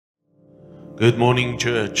Good morning,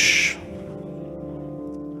 church.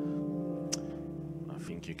 I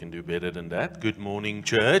think you can do better than that. Good morning,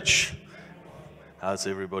 church. How's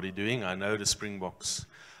everybody doing? I know the Springboks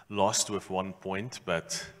lost with 1 point,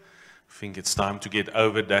 but I think it's time to get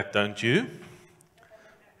over that, don't you?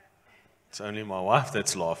 It's only my wife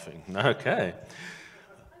that's laughing. Okay.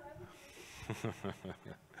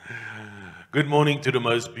 Good morning to the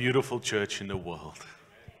most beautiful church in the world.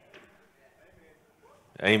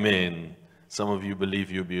 Amen. Some of you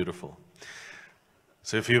believe you're beautiful.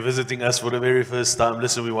 So if you're visiting us for the very first time,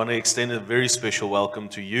 listen, we want to extend a very special welcome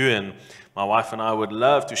to you. And my wife and I would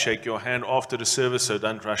love to shake your hand after the service, so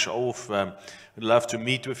don't rush off. We'd love to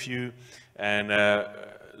meet with you. And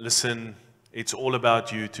listen, it's all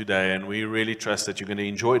about you today. And we really trust that you're going to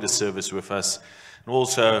enjoy the service with us. And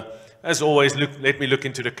also, as always, let me look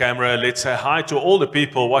into the camera. Let's say hi to all the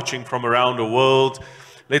people watching from around the world.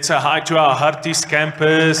 Let's say hi to our Harties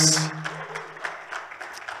campus.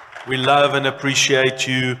 We love and appreciate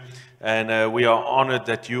you, and we are honored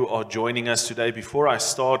that you are joining us today. Before I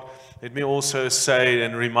start, let me also say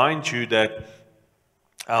and remind you that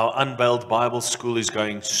our Unveiled Bible School is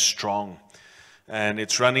going strong, and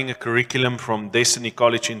it's running a curriculum from Destiny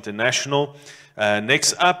College International.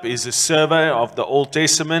 Next up is a survey of the Old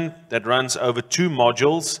Testament that runs over 2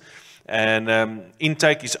 modules, and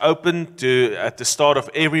intake is open at the start of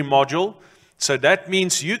every module. So that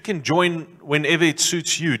means you can join whenever it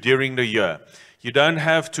suits you during the year. You don't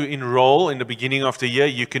have to enroll in the beginning of the year.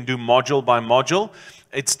 You can do module by module.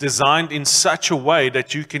 It's designed in such a way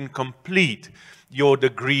that you can complete your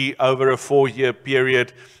degree over a 4-year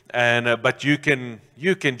period. And but you can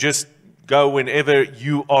just go whenever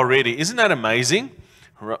you are ready. Isn't that amazing?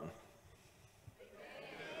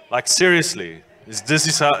 Like seriously, is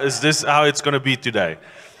this how it's going to be today?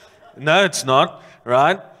 No, it's not,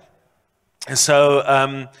 right?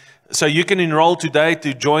 So, so you can enroll today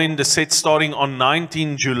to join the set starting on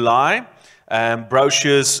 19 July.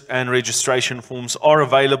 Brochures and registration forms are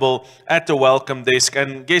available at the welcome desk.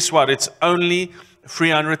 And guess what? It's only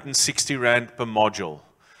 360 Rand per module.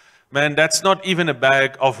 Man, that's not even a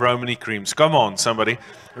bag of Romany creams. Come on, somebody.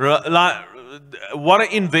 What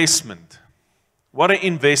an investment. What an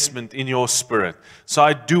investment in your spirit. So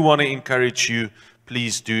I do want to encourage you,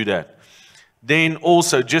 please do that. Then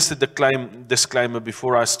also, just a disclaimer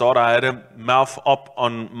before I start, I had a mouth op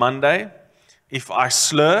on Monday. If I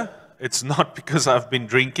slur, it's not because I've been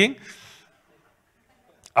drinking.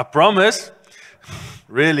 I promise.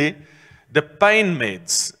 Really. The pain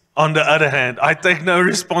meds, on the other hand, I take no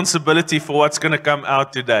responsibility for what's going to come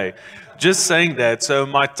out today. Just saying that. So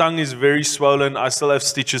my tongue is very swollen. I still have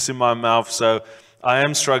stitches in my mouth, so I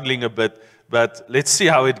am struggling a bit. But let's see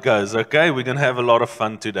how it goes, okay? We're going to have a lot of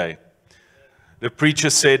fun today. The preacher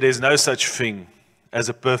said there's no such thing as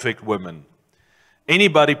a perfect woman.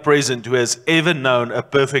 Anybody present who has ever known a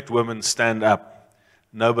perfect woman stand up?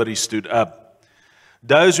 Nobody stood up.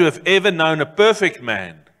 Those who have ever known a perfect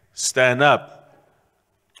man stand up.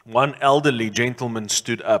 One elderly gentleman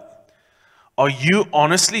stood up. Are you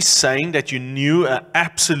honestly saying that you knew an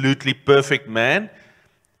absolutely perfect man?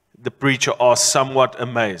 The preacher asked, somewhat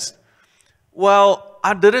amazed. Well,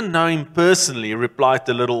 I didn't know him personally, replied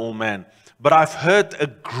the little old man. But I've heard a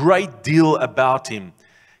great deal about him.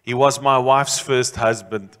 He was my wife's first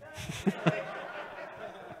husband.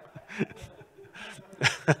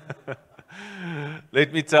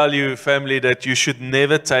 Let me tell you, family, that you should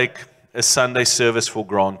never take a Sunday service for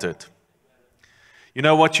granted. You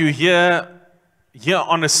know, what you hear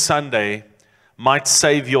on a Sunday might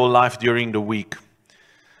save your life during the week.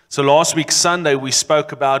 So last week, Sunday, we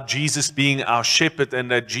spoke about Jesus being our shepherd and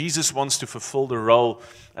that Jesus wants to fulfill the role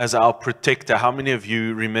as our protector. How many of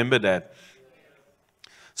you remember that?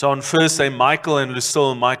 So on Thursday, Michael and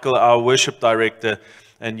Lucille, Michael, our worship director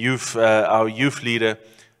and our youth leader,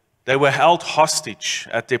 they were held hostage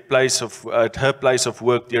at her place of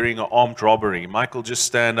work during an armed robbery. Michael, just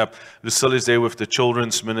stand up. Lucille is there with the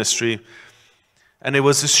children's ministry. And there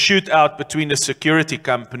was a shootout between the security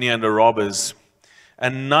company and the robbers.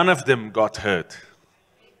 And none of them got hurt.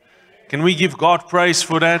 Can we give God praise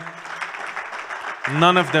for that?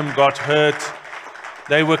 None of them got hurt.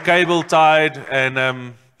 They were cable tied, and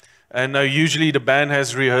usually the band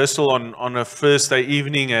has rehearsal on a Thursday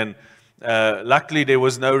evening, and luckily there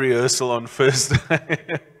was no rehearsal on Thursday.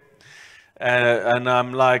 and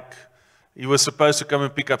I'm like, he was supposed to come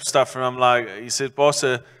and pick up stuff, and I'm like, he said,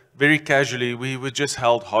 Pastor, very casually, we were just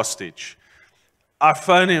held hostage. I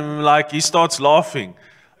phone him, like, he starts laughing.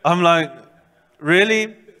 I'm like,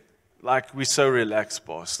 really? Like, we're so relaxed,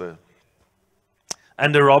 Pastor.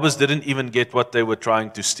 And the robbers didn't even get what they were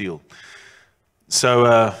trying to steal.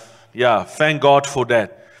 So Yeah, thank God for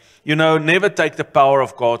that. You know, never take the power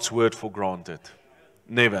of God's word for granted.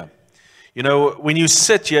 Never. You know, when you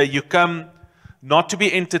sit here, you come not to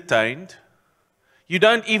be entertained. You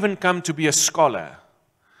don't even come to be a scholar.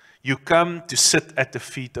 You come to sit at the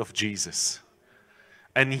feet of Jesus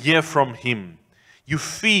and hear from Him. You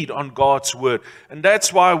feed on God's word. And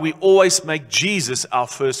that's why we always make Jesus our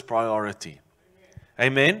first priority.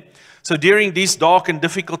 Amen. So during these dark and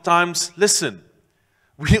difficult times, listen,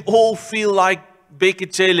 we all feel like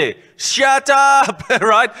Bekechele, shut up,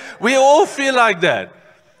 right? We all feel like that.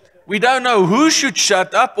 We don't know who should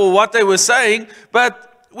shut up or what they were saying,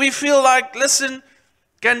 but we feel like, listen,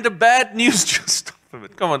 can the bad news just stop a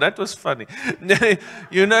bit? Come on, that was funny.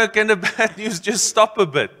 You know, can the bad news just stop a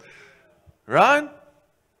bit? Right?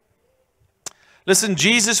 Listen,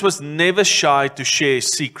 Jesus was never shy to share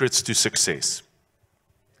secrets to success.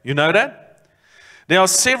 You know that? There are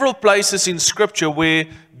several places in Scripture where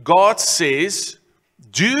God says,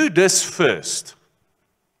 do this first.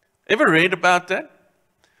 Ever read about that?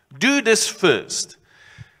 Do this first.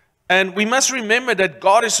 And we must remember that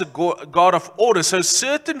God is a God of order. So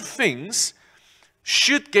certain things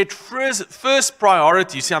should get first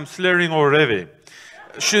priority. See, I'm slurring already.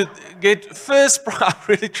 Should get first, I'm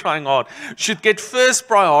really trying hard. Should get first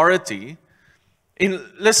priority.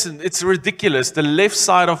 Listen, it's ridiculous. The left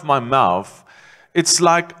side of my mouth, it's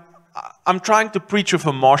like I'm trying to preach with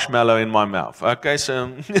a marshmallow in my mouth. Okay,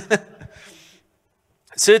 so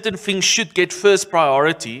certain things should get first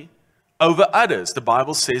priority over others. The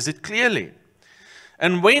Bible says it clearly.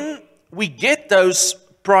 And when we get those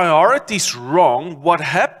priorities wrong, what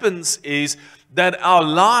happens is that our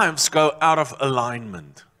lives go out of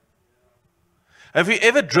alignment. Have you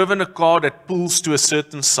ever driven a car that pulls to a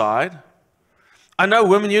certain side? I know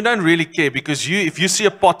women, you don't really care because if you see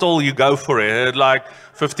a pothole, you go for it. Like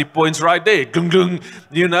 50 points right there. Glung, glung,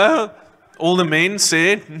 you know, all the men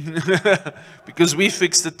said, because we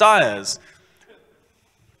fix the tires.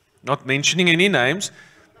 Not mentioning any names.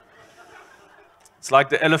 It's like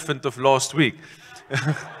the elephant of last week.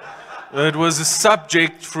 It was a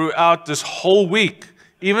subject throughout this whole week.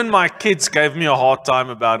 Even my kids gave me a hard time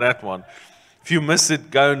about that one. If you miss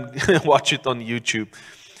it, go and watch it on YouTube.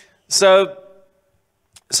 So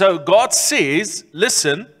God says,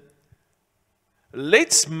 listen,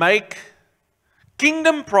 let's make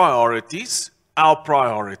kingdom priorities our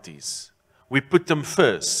priorities. We put them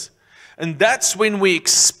first. And that's when we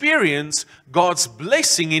experience God's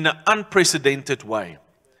blessing in an unprecedented way.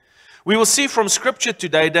 We will see from Scripture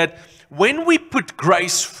today that when we put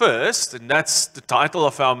grace first, and that's the title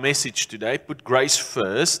of our message today, put grace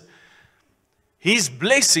first, His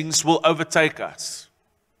blessings will overtake us.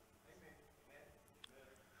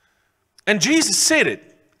 And Jesus said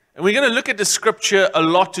it. And we're going to look at the Scripture a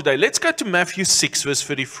lot today. Let's go to Matthew 6, verse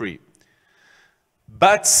 33.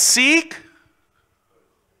 But seek,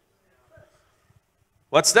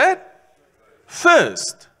 what's that?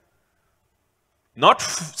 First. Not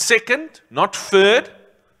second, not third,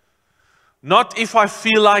 not if I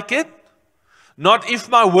feel like it, not if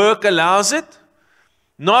my work allows it,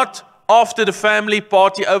 not after the family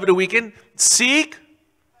party over the weekend. Seek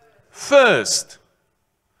first.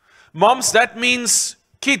 Moms, that means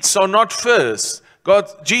kids are not first.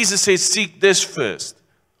 Jesus says, seek this first.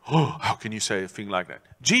 Oh, how can you say a thing like that?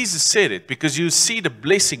 Jesus said it because you see the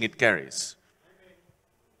blessing it carries.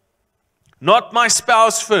 Not my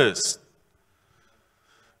spouse first.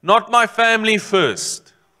 Not my family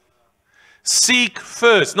first. Seek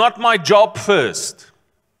first. Not my job first.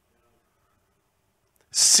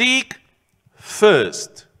 Seek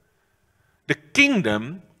first the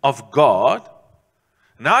kingdom of God.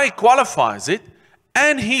 Now He qualifies it,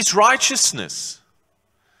 and His righteousness.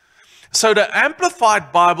 So the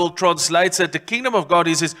Amplified Bible translates that the kingdom of God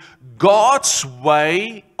is God's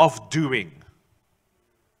way of doing.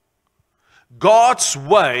 God's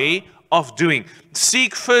way of doing.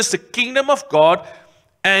 Seek first the kingdom of God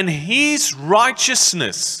and His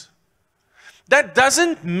righteousness. That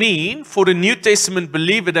doesn't mean for the New Testament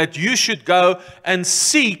believer that you should go and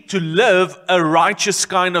seek to live a righteous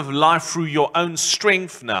kind of life through your own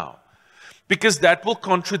strength now. Because that will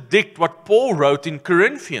contradict what Paul wrote in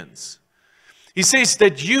Corinthians. He says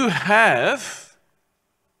that you have,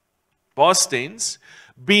 past tense,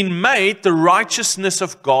 been made the righteousness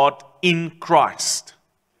of God in Christ.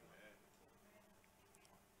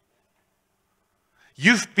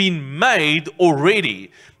 You've been made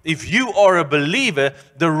already, if you are a believer,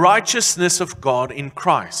 the righteousness of God in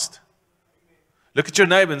Christ. Look at your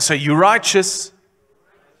neighbor and say, "You're righteous."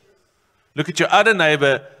 Look at your other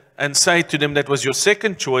neighbor and say to them that was your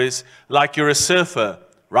second choice, like you're a surfer,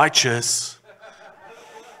 "Righteous."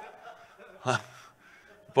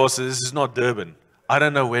 Pastor, this is not Durban. I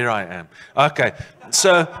don't know where I am. Okay,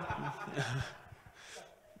 so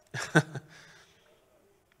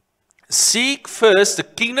seek first the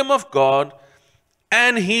kingdom of God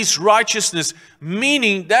and His righteousness,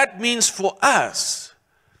 meaning that means for us,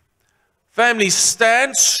 family,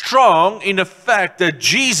 stand strong in the fact that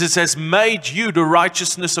Jesus has made you the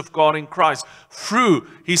righteousness of God in Christ through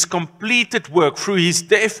His completed work, through His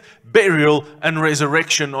death, burial, and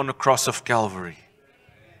resurrection on the cross of Calvary.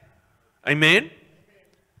 Amen?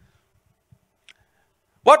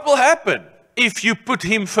 What will happen if you put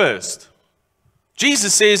Him first?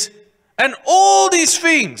 Jesus says, and all these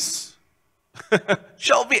things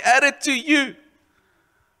shall be added to you.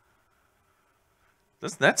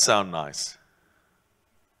 Doesn't that sound nice?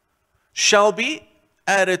 Shall be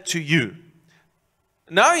added to you.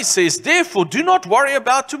 Now He says, therefore, do not worry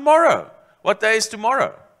about tomorrow. What day is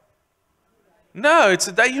tomorrow? No, it's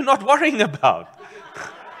a day you're not worrying about.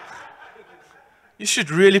 You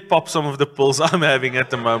should really pop some of the pills I'm having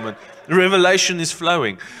at the moment. Revelation is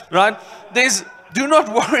flowing, right? Do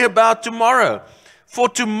not worry about tomorrow, for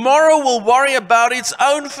tomorrow will worry about its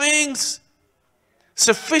own things.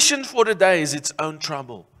 Sufficient for the day is its own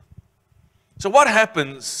trouble. So what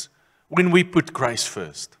happens when we put grace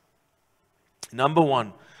first? Number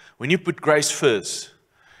one, when you put grace first,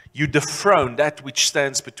 you dethrone that which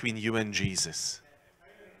stands between you and Jesus.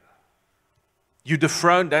 You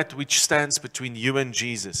dethrone that which stands between you and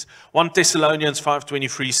Jesus. 1 Thessalonians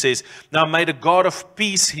 5:23 says, now may the God of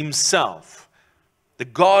peace Himself, the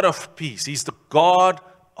God of peace, He's the God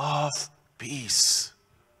of peace.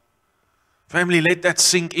 Family, let that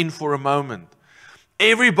sink in for a moment.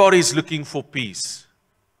 Everybody's looking for peace.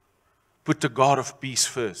 Put the God of peace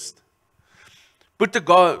first.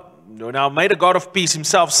 Now may the God of peace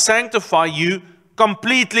Himself sanctify you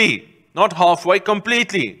completely, not halfway,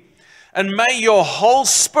 completely. And may your whole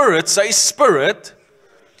spirit, say spirit,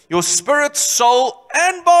 your spirit, soul,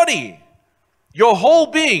 and body, your whole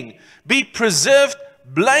being, be preserved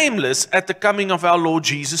blameless at the coming of our Lord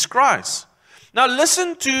Jesus Christ. Now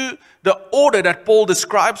listen to the order that Paul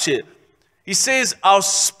describes here. He says, our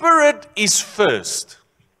spirit is first.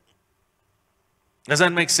 Does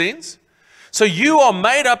that make sense? So you are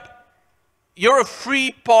made up, you're a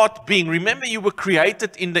three-part being. Remember, you were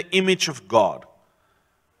created in the image of God.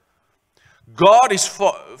 God is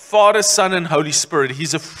Father, Son, and Holy Spirit.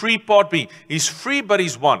 He's a three-part being. He's three, but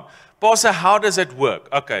He's one. Pastor, how does that work?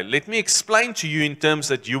 Okay, let me explain to you in terms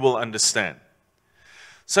that you will understand.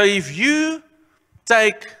 So if you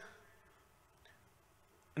take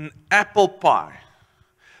an apple pie,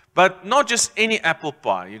 but not just any apple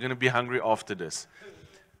pie, you're going to be hungry after this.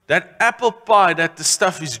 That apple pie, that the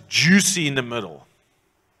stuff is juicy in the middle.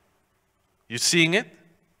 You seeing it?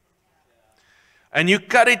 And you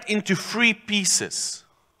cut it into 3 pieces.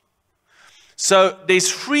 So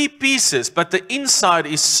there's 3 pieces, but the inside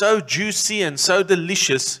is so juicy and so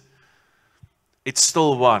delicious, it's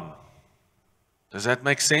still one. Does that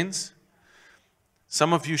make sense?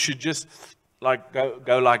 Some of you should just like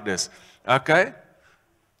go like this. Okay?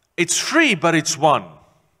 It's 3, but it's one.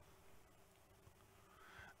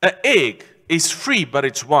 An egg is 3, but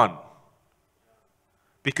it's one.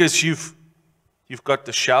 Because you've got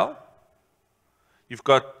the shell. You've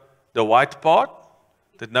got the white part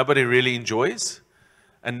that nobody really enjoys.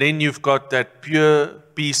 And then you've got that pure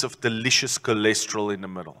piece of delicious cholesterol in the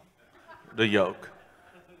middle, the yolk.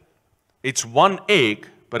 It's one egg,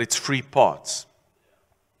 but it's 3 parts.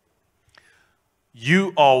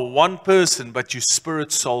 You are one person, but you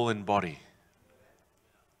spirit, soul, and body.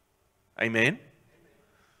 Amen?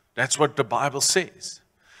 That's what the Bible says.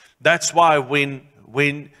 That's why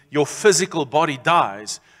when your physical body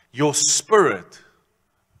dies, your spirit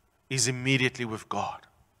is immediately with God.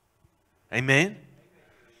 Amen?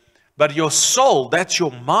 But your soul, that's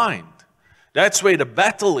your mind. That's where the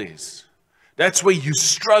battle is. That's where you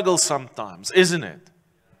struggle sometimes, isn't it?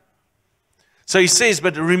 So he says,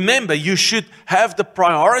 but remember, you should have the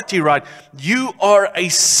priority right. You are a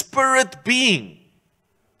spirit being.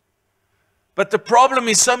 But the problem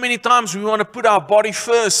is so many times we want to put our body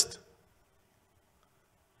first.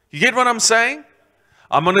 You get what I'm saying?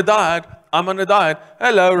 I'm on a diet. I'm on a diet.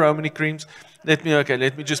 Hello, Romany creams. Let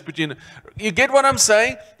me just put you in. You get what I'm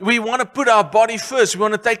saying? We want to put our body first. We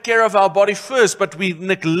want to take care of our body first, but we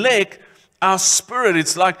neglect our spirit.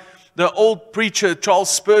 It's like the old preacher Charles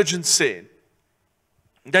Spurgeon said,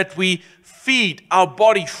 that we feed our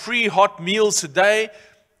body 3 hot meals a day,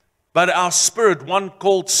 but our spirit 1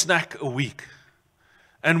 cold snack a week.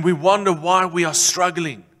 And we wonder why we are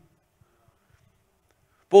struggling.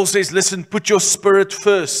 Paul says, listen, put your spirit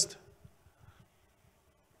first.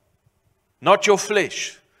 Not your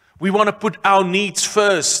flesh. We want to put our needs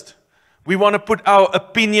first. We want to put our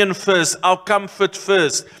opinion first, our comfort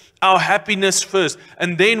first, our happiness first.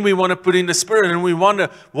 And then we want to put in the Spirit and we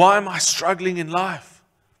wonder, why am I struggling in life?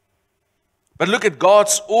 But look at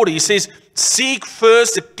God's order. He says, seek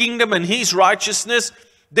first the kingdom and His righteousness,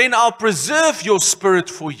 then I'll preserve your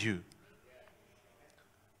spirit for you.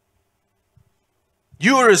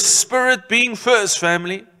 You are a spirit being first,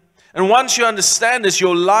 family. And once you understand this,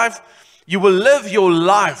 your life, you will live your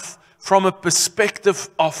life from a perspective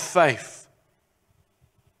of faith.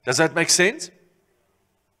 Does that make sense?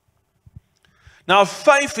 Now,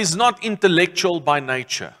 faith is not intellectual by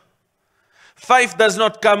nature. Faith does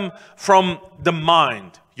not come from the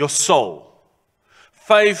mind, your soul.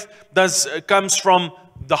 Faith comes from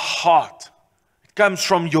the heart. It comes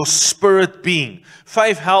from your spirit being.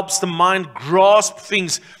 Faith helps the mind grasp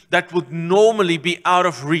things that would normally be out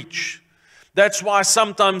of reach. That's why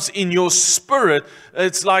sometimes in your spirit,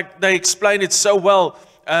 it's like they explain it so well,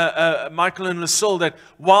 Michael and Lucille, that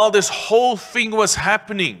while this whole thing was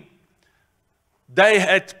happening, they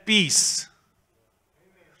had peace.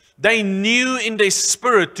 They knew in their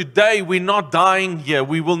spirit, today we're not dying here.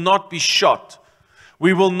 We will not be shot.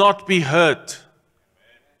 We will not be hurt.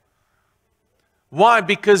 Why?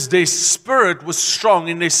 Because their spirit was strong.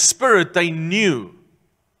 In their spirit, they knew.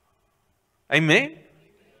 Amen?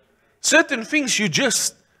 Certain things you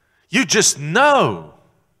just know.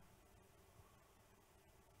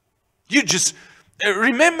 You just,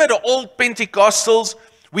 remember the old Pentecostals?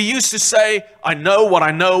 We used to say, I know what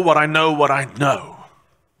I know, what I know, what I know.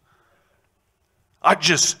 I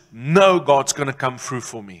just know God's going to come through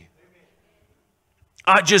for me.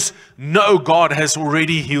 I just know God has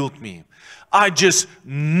already healed me. I just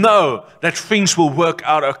know that things will work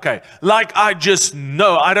out okay. Like I just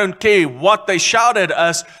know, I don't care what they shout at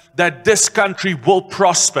us, that this country will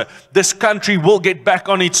prosper. This country will get back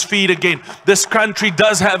on its feet again. This country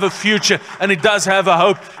does have a future and it does have a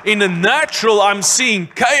hope. In the natural, I'm seeing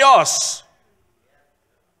chaos.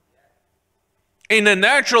 In the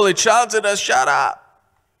natural, it shouts at us, shut up.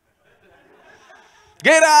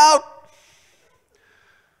 Get out.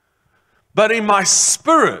 But in my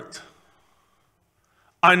spirit,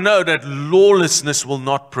 I know that lawlessness will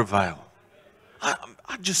not prevail.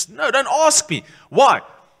 I just know. Don't ask me. Why?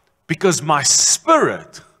 Because my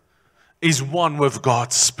spirit is one with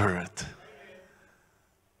God's spirit.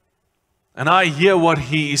 And I hear what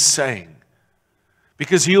He is saying.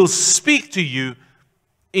 Because He'll speak to you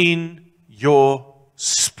in your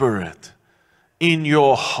spirit, in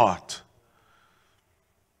your heart.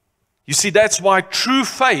 You see, that's why true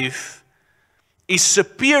faith is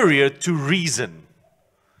superior to reason.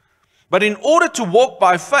 But in order to walk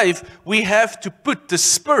by faith, we have to put the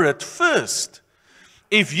Spirit first.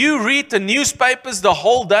 If you read the newspapers the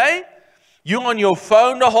whole day, you're on your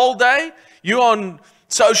phone the whole day, you're on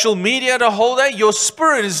social media the whole day, your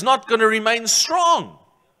spirit is not going to remain strong.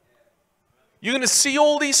 You're going to see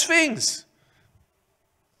all these things.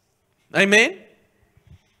 Amen?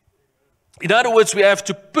 In other words, we have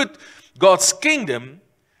to put God's kingdom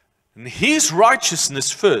and His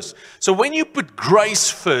righteousness first. So when you put grace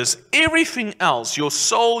first, everything else, your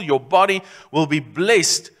soul, your body, will be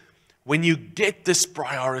blessed when you get this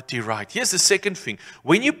priority right. Here's the second thing.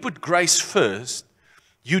 When you put grace first,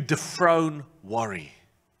 you dethrone worry.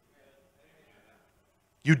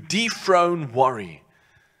 You dethrone worry.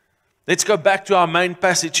 Let's go back to our main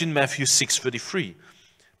passage in Matthew 6:33.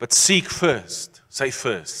 But seek first, say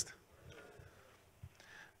first,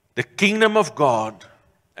 the kingdom of God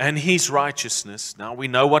and His righteousness. Now we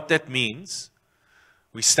know what that means.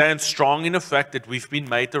 We stand strong in the fact that we've been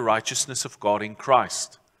made the righteousness of God in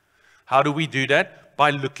Christ. How do we do that? By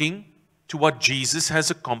looking to what Jesus has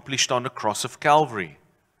accomplished on the cross of Calvary.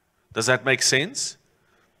 Does that make sense?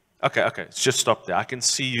 Okay, let's just stop there. I can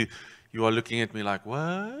see you. You are looking at me like,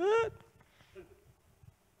 what?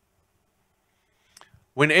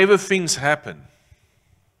 Whenever things happen,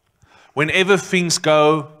 whenever things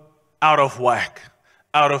go out of whack,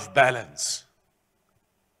 out of balance,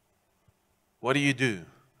 what do?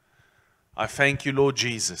 I thank you, Lord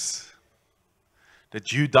Jesus,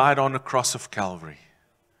 that you died on the cross of Calvary.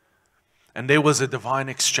 And there was a divine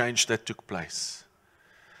exchange that took place.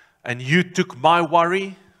 And you took my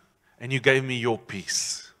worry and you gave me your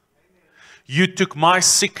peace. You took my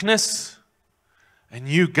sickness and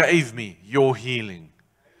you gave me your healing.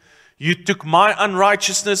 You took my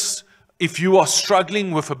unrighteousness. If you are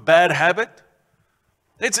struggling with a bad habit,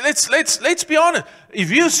 let's be honest. If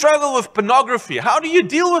you struggle with pornography, how do you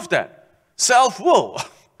deal with that? Self-will.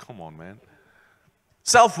 Come on, man.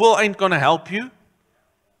 Self-will ain't going to help you.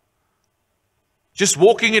 Just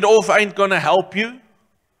walking it off ain't going to help you.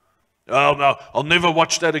 Oh, no, I'll never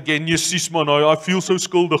watch that again. Yes, man, I feel so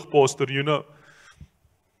skuldig, pastor, you know.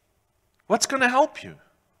 What's going to help you?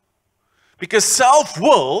 Because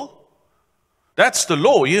self-will, that's the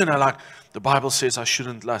law, you know, like the Bible says I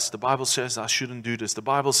shouldn't lust. The Bible says I shouldn't do this. The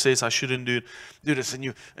Bible says I shouldn't do this.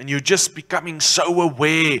 And you're just becoming so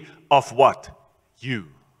aware of what? You.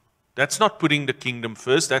 That's not putting the kingdom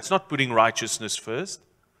first. That's not putting righteousness first.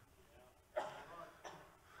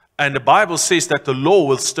 And the Bible says that the law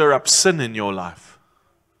will stir up sin in your life.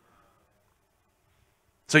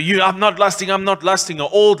 So I'm not lusting. An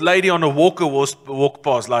old lady on a walker walk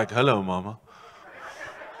past like, hello, mama.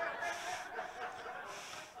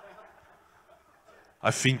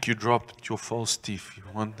 I think you dropped your false teeth. You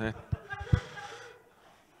want that?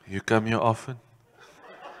 You come here often?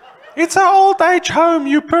 It's an old age home,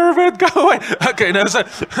 you pervert. Go away. Okay, no, so,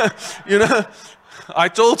 you know, I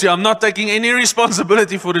told you I'm not taking any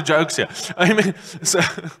responsibility for the jokes here. I mean, so,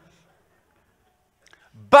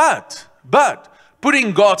 but,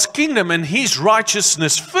 putting God's kingdom and His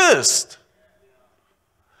righteousness first.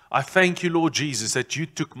 I thank you, Lord Jesus, that you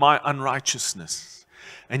took my unrighteousness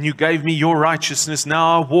and you gave me your righteousness.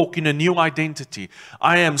 Now I walk in a new identity.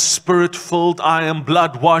 I am spirit-filled. I am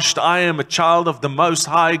blood-washed. I am a child of the Most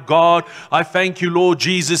High God. I thank you, Lord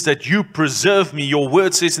Jesus, that you preserve me. Your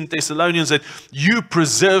word says in Thessalonians that you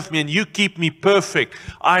preserve me and you keep me perfect.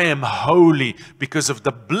 I am holy because of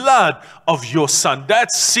the blood of your Son.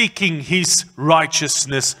 That's seeking His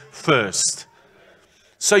righteousness first.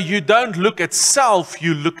 So you don't look at self,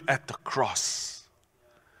 you look at the cross.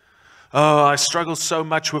 Oh, I struggle so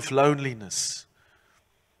much with loneliness.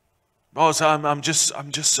 Oh, so I'm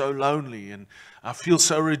just so lonely and I feel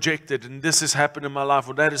so rejected and this has happened in my life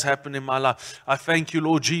or that has happened in my life. I thank you,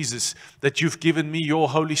 Lord Jesus, that you've given me your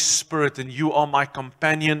Holy Spirit and you are my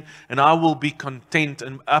companion and I will be content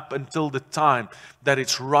and up until the time that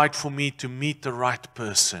it's right for me to meet the right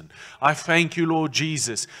person. I thank you, Lord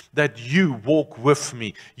Jesus, that you walk with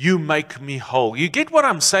me. You make me whole. You get what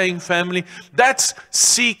I'm saying, family? That's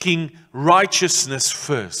seeking righteousness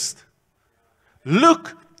first.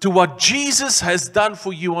 Look to what Jesus has done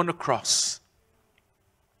for you on the cross.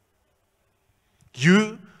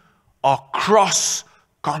 You are cross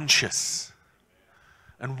conscious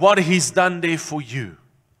and what He's done there for you.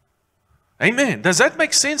 Amen. Does that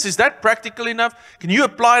make sense? Is that practical enough? Can you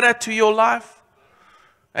apply that to your life?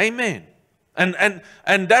 Amen.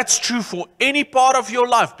 And that's true for any part of your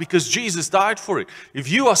life because Jesus died for it.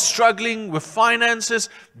 If you are struggling with finances,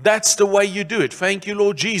 that's the way you do it. Thank you,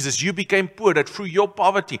 Lord Jesus. You became poor that through your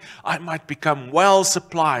poverty, I might become well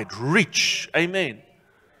supplied, rich. Amen.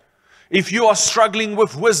 If you are struggling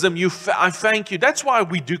with wisdom, I thank you. That's why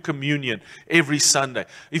we do communion every Sunday.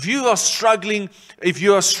 If you are struggling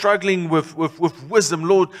with wisdom,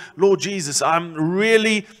 Lord Jesus, I'm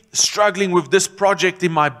really struggling with this project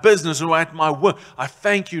in my business or at my work. I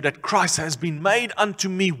thank you that Christ has been made unto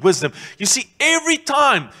me wisdom. You see, every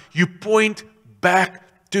time you point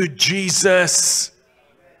back to Jesus,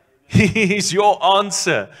 He is your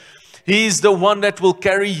answer. He is the one that will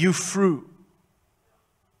carry you through.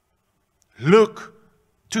 Look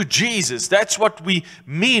to Jesus. That's what we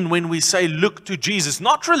mean when we say look to Jesus.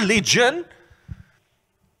 Not religion.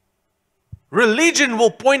 Religion will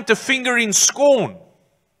point the finger in scorn.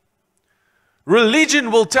 Religion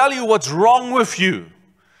will tell you what's wrong with you.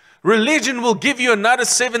 Religion will give you another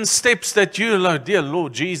 7 steps that you like, dear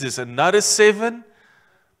Lord Jesus, another 7?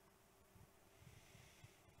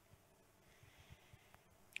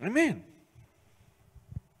 Amen.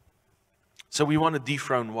 So we want to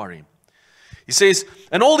dethrone worry. He says,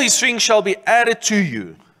 and all these things shall be added to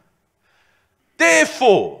you.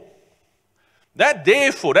 Therefore,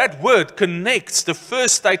 that word connects the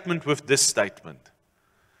first statement with this statement.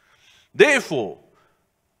 Therefore,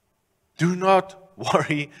 do not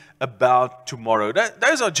worry about tomorrow.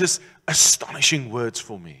 Those are just astonishing words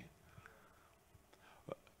for me.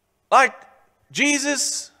 Like,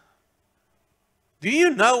 Jesus, do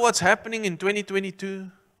you know what's happening in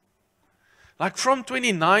 2022? Like from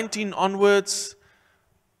 2019 onwards,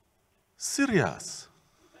 serious.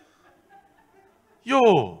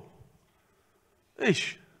 Yo,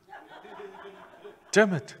 ish.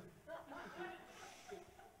 Damn it.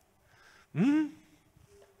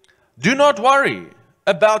 Do not worry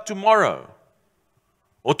about tomorrow,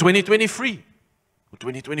 or 2023, or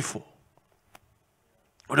 2024,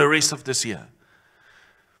 or the rest of this year.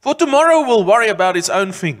 For tomorrow will worry about its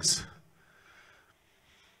own things.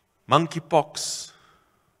 Monkeypox,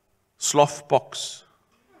 slothpox,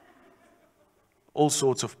 all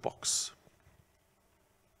sorts of pox.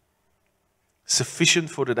 Sufficient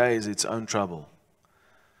for the day is its own trouble.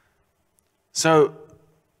 So,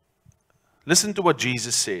 Listen to what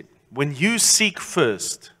Jesus said. When you seek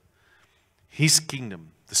first His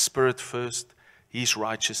kingdom, the Spirit first, His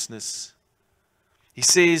righteousness, He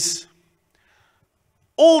says,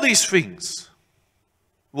 all these things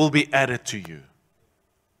will be added to you.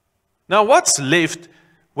 Now, what's left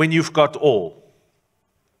when you've got all?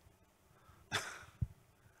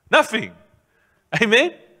 Nothing.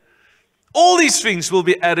 Amen? All these things will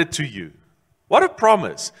be added to you. What a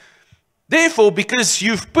promise. Therefore, because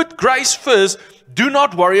you've put grace first, do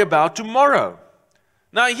not worry about tomorrow.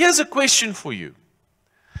 Now, here's a question for you.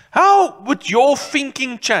 How would your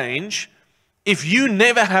thinking change if you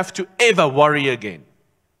never have to ever worry again?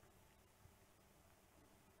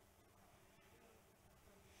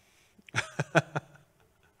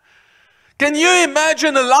 Can you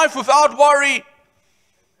imagine a life without worry?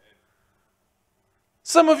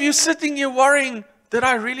 Some of you sitting here worrying, did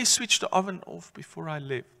I really switch the oven off before I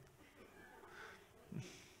left?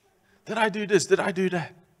 Did I do this? Did I do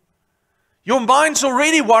that? Your mind's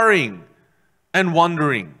already worrying and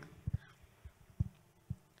wondering.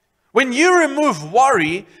 When you remove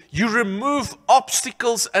worry, you remove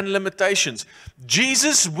obstacles and limitations.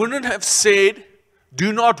 Jesus wouldn't have said,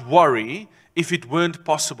 do not worry, if it weren't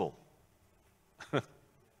possible.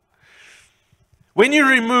 When you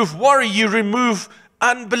remove worry, you remove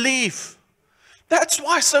unbelief. That's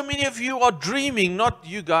why so many of you are dreaming, not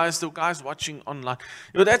you guys, the guys watching online.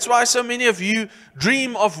 That's why so many of you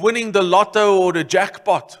dream of winning the lotto or the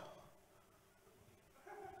jackpot.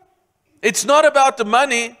 It's not about the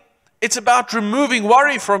money, it's about removing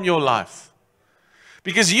worry from your life.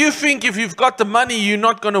 Because you think if you've got the money, you're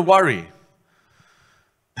not going to worry.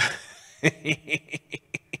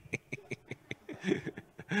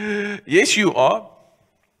 Yes, you are.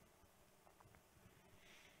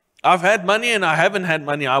 I've had money and I haven't had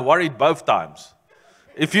money. I worried both times.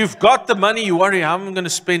 If you've got the money, you worry, how am I going to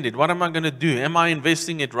spend it? What am I going to do? Am I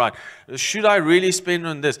investing it right? Should I really spend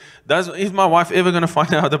on this? Is my wife ever going to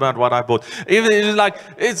find out about what I bought?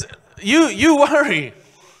 You worry.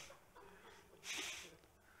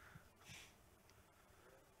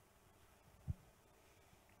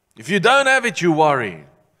 If you don't have it, you worry.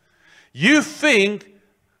 You think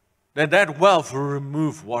that wealth will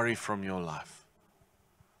remove worry from your life.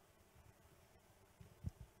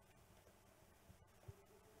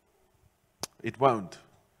 It won't.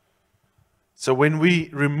 So when we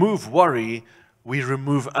remove worry, we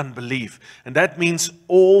remove unbelief. And that means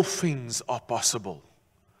all things are possible.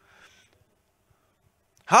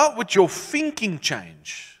 How would your thinking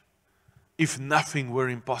change if nothing were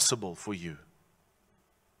impossible for you?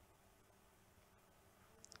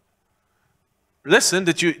 Listen,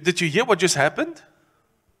 did you hear what just happened?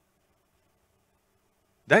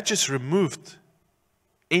 That just removed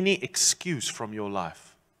any excuse from your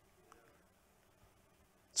life.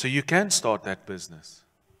 So you can start that business.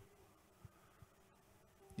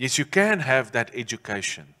 Yes, you can have that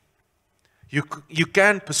education. You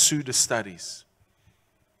can pursue the studies.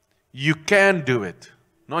 You can do it.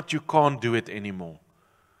 Not you can't do it anymore.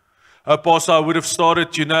 Pastor, I would have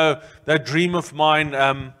started, that dream of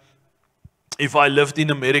mine, if I lived in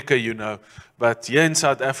America, but here in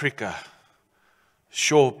South Africa,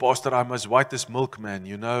 sure, Pastor, I'm as white as milk, man,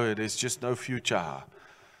 there's just no future.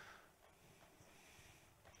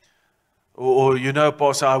 Or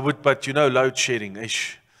Pastor, I would, but load shedding,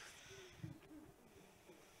 ish.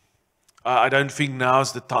 I don't think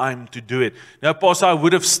now's the time to do it. Now, Pastor, I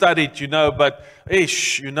would have studied, but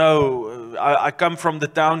ish, I come from the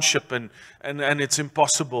township and it's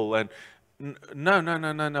impossible. And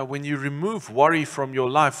no. When you remove worry from your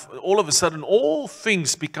life, all of a sudden, all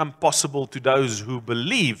things become possible to those who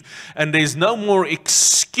believe. And there's no more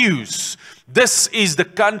excuse. This is the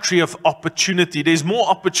country of opportunity. There's more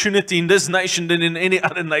opportunity in this nation than in any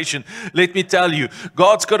other nation. Let me tell you,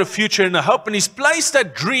 God's got a future and a hope, and He's placed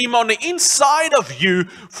that dream on the inside of you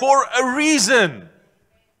for a reason.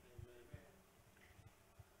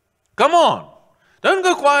 Come on. Don't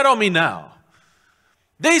go quiet on me now.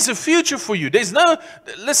 There's a future for you.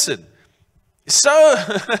 Listen, so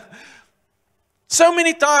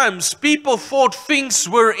many times people thought things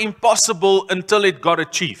were impossible until it got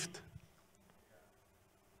achieved.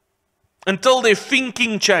 Until their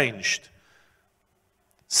thinking changed.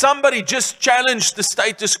 Somebody just challenged the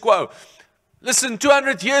status quo. Listen,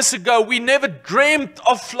 200 years ago, we never dreamt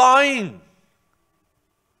of flying.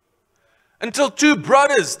 Until two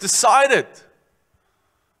brothers decided,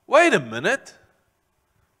 wait a minute.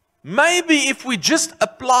 Maybe if we just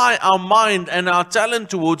apply our mind and our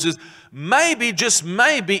talent towards it, maybe, just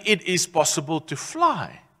maybe, it is possible to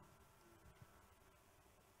fly.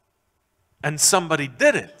 And somebody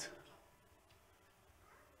did it.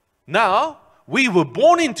 Now, we were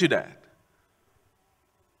born into that.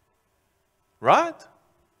 Right?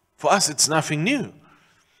 For us, it's nothing new.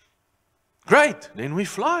 Great, then we're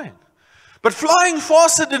flying. But flying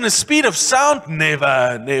faster than the speed of sound?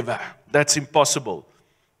 Never, never. That's impossible.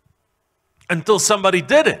 Until somebody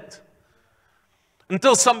did it.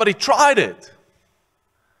 Until somebody tried it.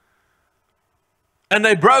 And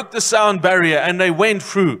they broke the sound barrier and they went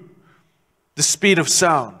through the speed of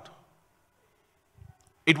sound.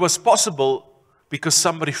 It was possible because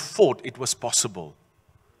somebody thought it was possible.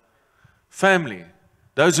 Family,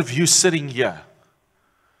 those of you sitting here,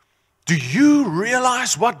 do you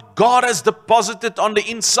realize what God has deposited on the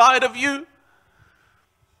inside of you?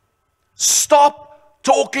 Stop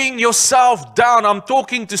talking yourself down. I'm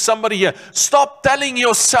talking to somebody here. Stop telling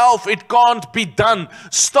yourself it can't be done.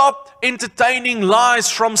 Stop entertaining lies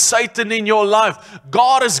from Satan in your life.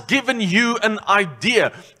 God has given you an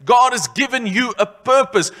idea. God has given you a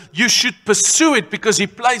purpose. You should pursue it because He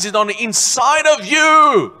placed it on the inside of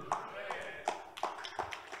you.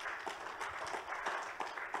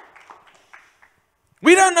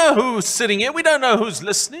 We don't know who's sitting here. We don't know who's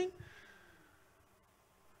listening.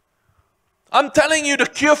 I'm telling you, the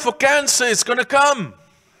cure for cancer is going to come.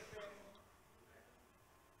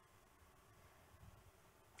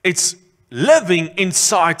 It's living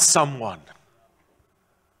inside someone.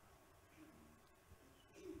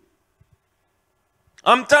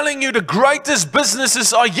 I'm telling you, the greatest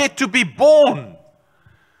businesses are yet to be born.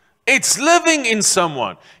 It's living in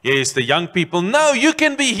someone. Yes, the young people. No, you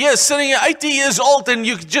can be here sitting at 80 years old and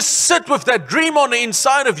you just sit with that dream on the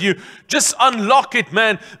inside of you. Just unlock it,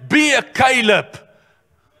 man. Be a Caleb.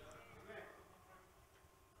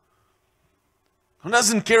 Who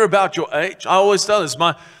doesn't care about your age? I always tell this.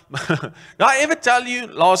 Did I ever tell you,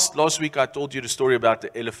 last week I told you the story about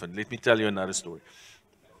the elephant. Let me tell you another story.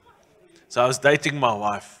 So I was dating my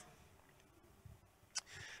wife.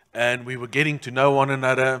 And we were getting to know one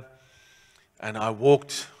another. And I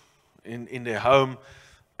walked in their home.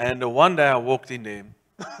 And one day I walked in there.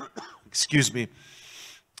 Excuse me.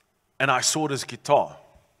 And I saw this guitar.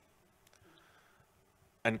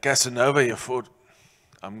 And Casanova, you thought,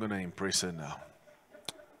 I'm going to impress her now.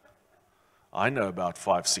 I know about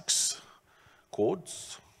 5, 6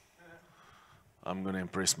 chords. I'm going to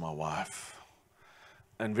impress my wife.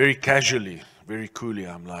 And very casually, very coolly,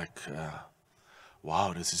 I'm like,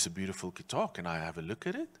 wow, this is a beautiful guitar. Can I have a look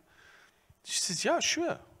at it? She says, yeah,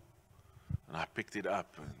 sure. And I picked it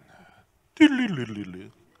up and,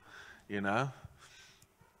 you know.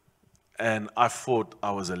 And I thought I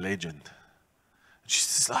was a legend. She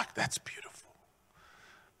says, like, that's beautiful.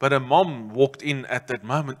 But her mom walked in at that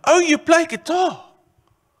moment. Oh, you play guitar?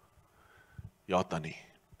 Ja, Tannie.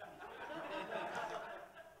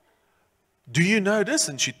 Do you know this?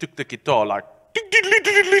 And she took the guitar like,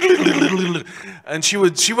 and she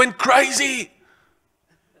went crazy.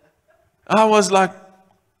 I was like,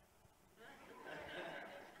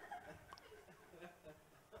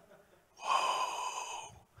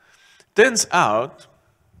 whoa. Turns out,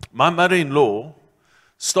 my mother-in-law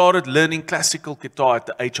started learning classical guitar at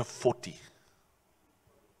the age of 40.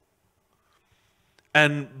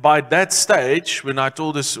 And by that stage, when I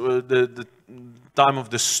told us the time of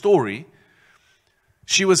the story,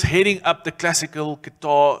 she was heading up the Classical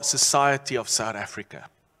Guitar Society of South Africa.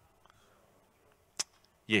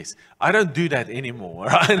 Yes, I don't do that anymore,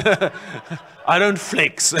 right? I don't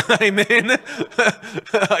flex, amen?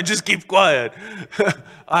 I just keep quiet.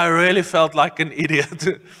 I really felt like an idiot.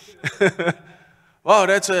 Wow,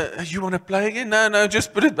 you want to play again? No,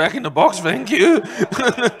 just put it back in the box, thank you.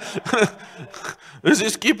 Let's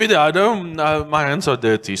just keep it there. My hands are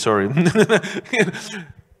dirty, sorry.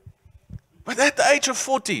 But at the age of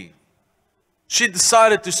 40, she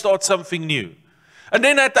decided to start something new. And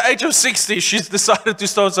then at the age of 60, she's decided to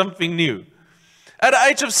start something new. At the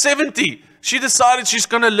age of 70, she decided she's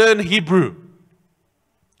going to learn Hebrew.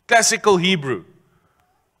 Classical Hebrew.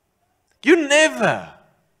 You're never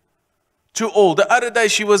too old. The other day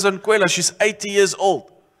she was on Kwela. She's 80 years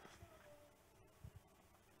old.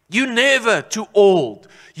 You're never too old.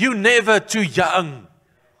 You're never too young.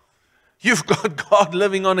 You've got God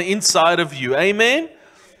living on the inside of you. Amen?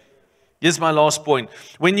 Here's my last point.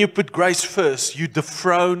 When you put grace first, you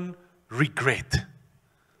dethrone regret.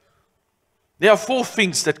 There are 4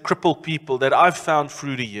 things that cripple people that I've found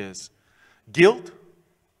through the years. Guilt,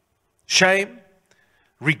 shame,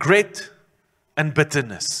 regret, and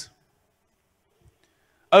bitterness.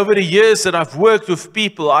 Over the years that I've worked with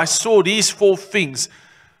people, I saw these 4 things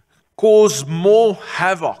cause more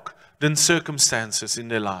havoc than circumstances in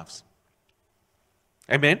their lives.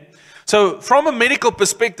 Amen? So from a medical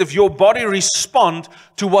perspective, your body responds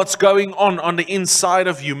to what's going on the inside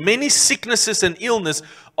of you. Many sicknesses and illness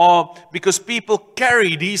are because people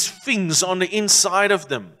carry these things on the inside of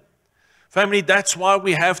them. Family, that's why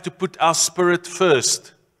we have to put our spirit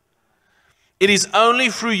first. It is only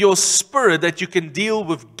through your spirit that you can deal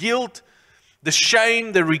with guilt, the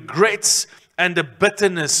shame, the regrets, and the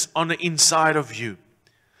bitterness on the inside of you.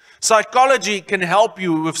 Psychology can help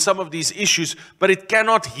you with some of these issues, but it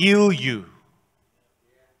cannot heal you.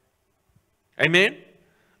 Amen?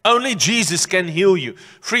 Only Jesus can heal you.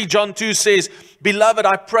 3 John 2 says, Beloved,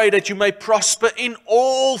 I pray that you may prosper in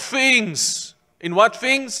all things. In what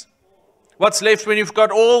things? What's left when you've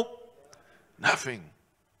got all? Nothing.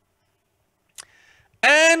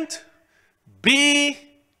 And be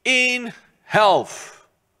in health.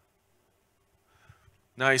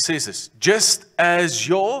 Now he says this, just as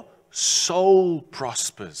your soul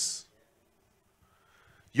prospers.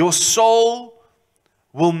 Your soul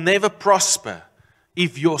will never prosper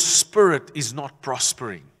if your spirit is not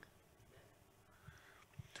prospering.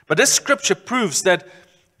 But this scripture proves that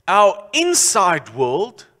our inside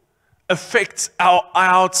world affects our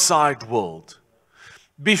outside world.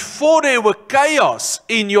 Before there were chaos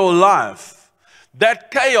in your life, that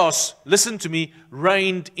chaos, listen to me,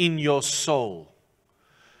 reigned in your soul.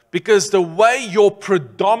 Because the way your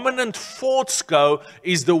predominant thoughts go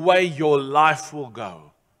is the way your life will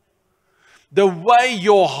go. The way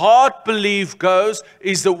your heart belief goes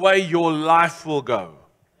is the way your life will go.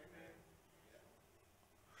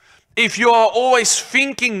 If you are always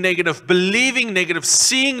thinking negative, believing negative,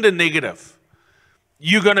 seeing the negative,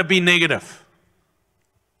 you're going to be negative.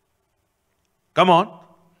 Come on.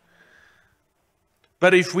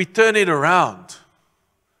 But if we turn it around,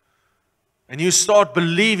 and you start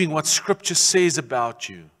believing what Scripture says about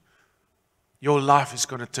you, your life is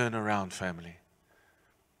going to turn around, family.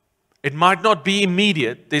 It might not be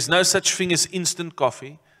immediate. There's no such thing as instant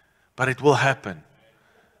coffee, but it will happen.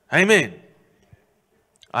 Amen.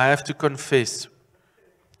 I have to confess,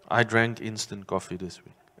 I drank instant coffee this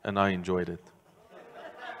week, and I enjoyed it.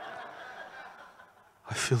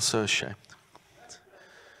 I feel so ashamed.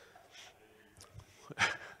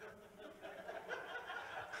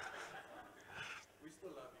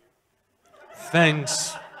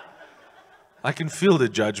 Thanks. I can feel the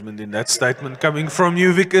judgment in that statement coming from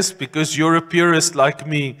you, Vickers, because you're a purist like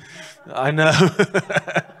me. I know.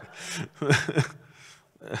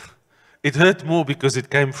 It hurt more because it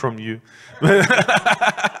came from you.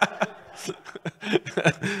 I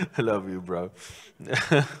love you, bro.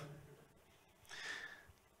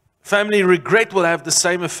 Family, regret will have the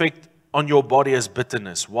same effect on your body as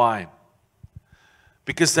bitterness. Why?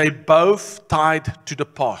 Because they both tied to the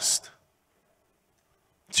past.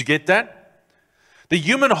 Did you get that? The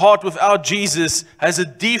human heart without Jesus has a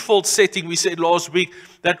default setting, we said last week,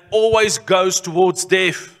 that always goes towards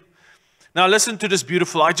death. Now listen to this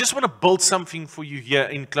beautiful. I just want to build something for you here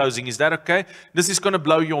in closing. Is that okay? This is going to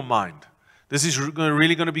blow your mind. This is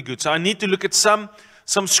really going to be good. So I need to look at some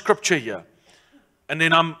scripture here. And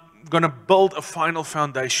then I'm going to build a final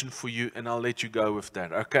foundation for you, and I'll let you go with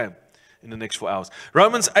that. Okay? In the next 4 hours.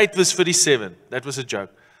 Romans 8 verse 37. That was a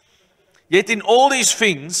joke. Yet in all these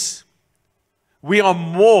things, we are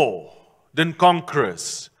more than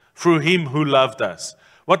conquerors through Him who loved us.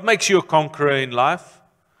 What makes you a conqueror in life?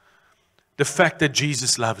 The fact that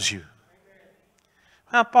Jesus loves you.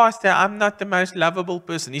 Well, Pastor, I'm not the most lovable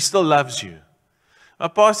person. He still loves you. Well,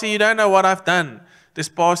 Pastor, you don't know what I've done this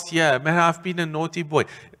past year. Man, I've been a naughty boy.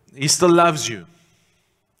 He still loves you.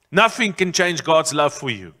 Nothing can change God's love for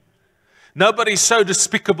you. Nobody's so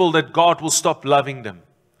despicable that God will stop loving them.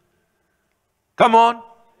 Come on.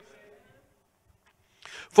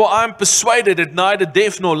 For I am persuaded that neither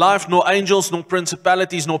death, nor life, nor angels, nor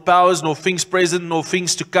principalities, nor powers, nor things present, nor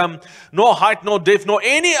things to come, nor height, nor depth, nor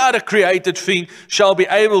any other created thing shall be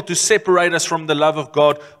able to separate us from the love of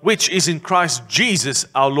God, which is in Christ Jesus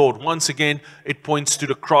our Lord. Once again, it points to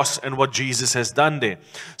the cross and what Jesus has done there.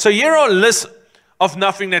 So here are a list of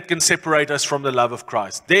nothing that can separate us from the love of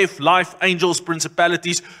Christ. Death, life, angels,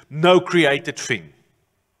 principalities, no created thing.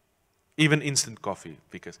 Even instant coffee,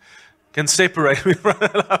 because can separate me from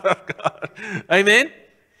the love of God. Amen?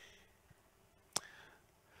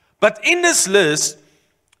 But in this list,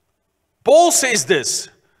 Paul says this,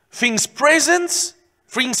 things present,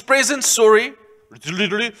 sorry.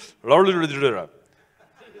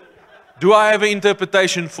 Do I have an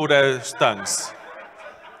interpretation for those tongues?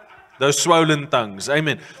 Those swollen tongues.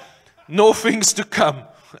 Amen. No things to come.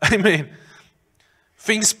 Amen.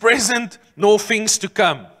 Things present, no things to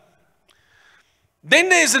come. Then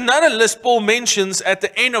there's another list Paul mentions at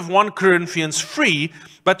the end of 1 Corinthians 3.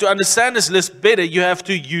 But to understand this list better, you have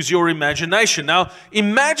to use your imagination. Now,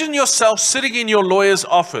 imagine yourself sitting in your lawyer's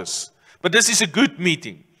office. But this is a good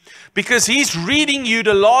meeting. Because he's reading you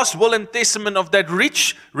the last will and testament of that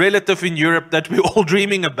rich relative in Europe that we're all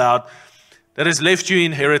dreaming about, that has left you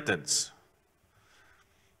inheritance.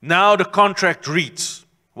 Now the contract reads,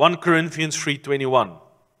 1 Corinthians 3:21.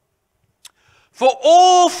 For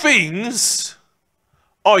all things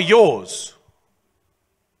are yours.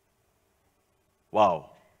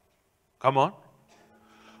 Wow. Come on.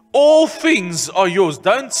 All things are yours.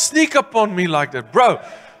 Don't sneak up on me like that. Bro,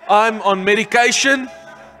 I'm on medication.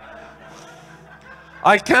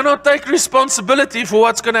 I cannot take responsibility for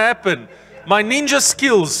what's going to happen. My ninja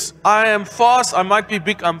skills. I am fast. I might be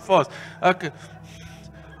big. I'm fast. Okay.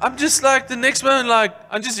 I'm just like the next one. Like,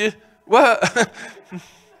 I'm just, well,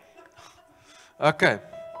 okay.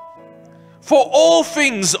 For all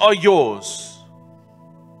things are yours.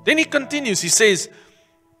 Then he continues. He says,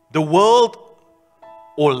 the world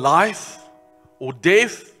or life or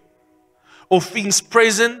death or things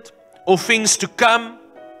present or things to come,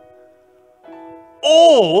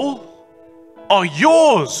 all are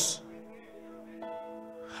yours.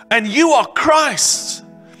 And you are Christ's,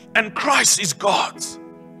 and Christ is God's.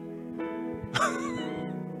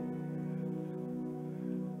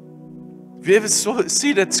 Have you ever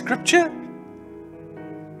see that scripture?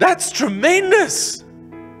 That's tremendous.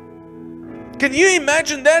 Can you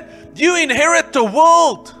imagine that? You inherit the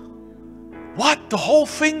world. What? The whole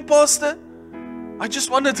thing, Pastor? I just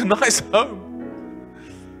wanted a nice home.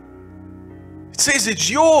 It says it's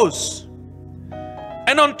yours.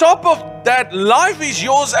 And on top of that, life is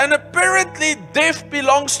yours, and apparently death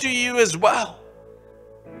belongs to you as well.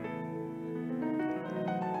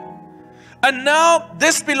 And now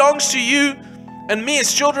this belongs to you and me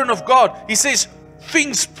as children of God. He says,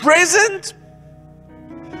 things present,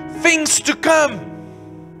 things to come.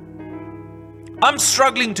 I'm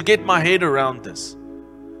struggling to get my head around this.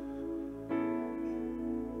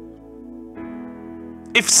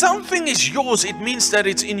 If something is yours, it means that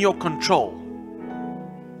it's in your control.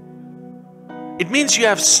 It means you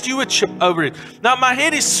have stewardship over it. Now my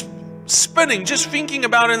head is spinning just thinking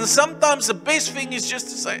about it, and sometimes the best thing is just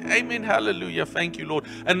to say, amen, hallelujah, thank you, Lord,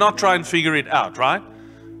 and not try and figure it out, right?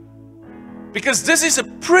 Because this is a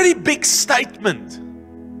pretty big statement.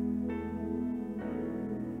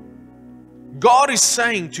 God is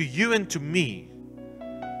saying to you and to me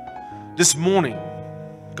this morning,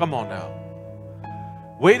 come on now,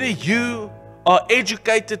 whether you are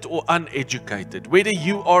educated or uneducated, whether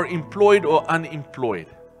you are employed or unemployed,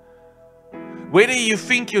 whether you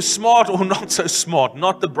think you're smart or not so smart,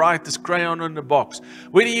 not the brightest crayon in the box,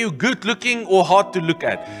 whether you're good looking or hard to look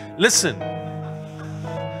at, listen,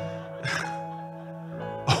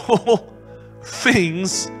 all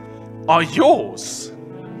things are yours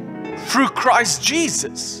through Christ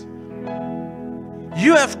Jesus.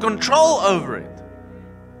 You have control over it.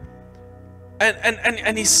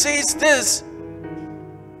 And he says this,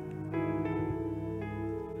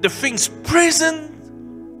 the things present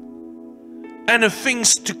and the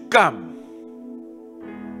things to come.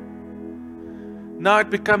 Now it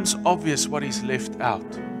becomes obvious what is left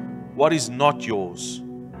out, what is not yours,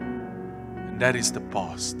 and that is the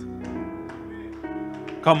past.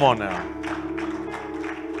 Come on now.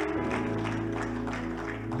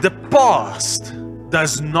 The past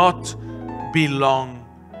does not belong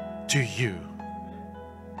to you.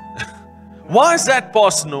 Why is that,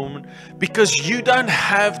 Pastor Norman? Because you don't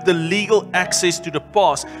have the legal access to the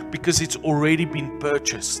past, because it's already been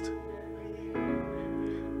purchased.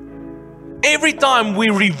 Every time we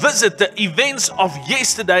revisit the events of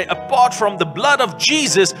yesterday, apart from the blood of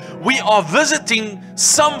Jesus, we are visiting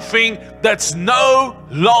something that's no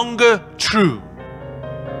longer true.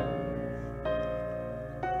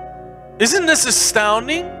 Isn't this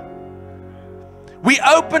astounding? We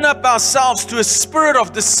open up ourselves to a spirit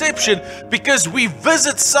of deception because we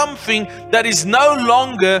visit something that is no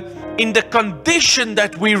longer in the condition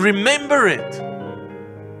that we remember it.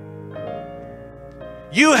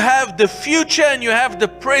 You have the future and you have the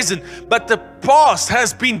present, but the past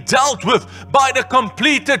has been dealt with by the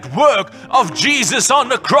completed work of Jesus on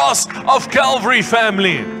the cross of Calvary,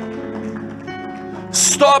 family.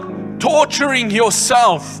 Stop torturing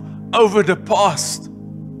yourself over the past.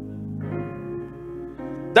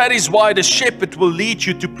 That is why the shepherd will lead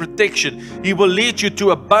you to protection. He will lead you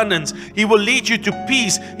to abundance. He will lead you to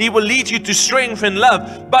peace. He will lead you to strength and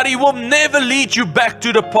love. But He will never lead you back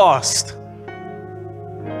to the past.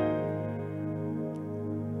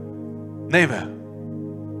 Never.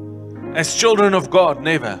 As children of God,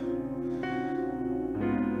 never.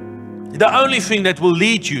 The only thing that will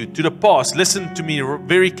lead you to the past, listen to me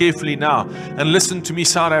very carefully now, and listen to me,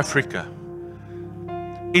 South Africa,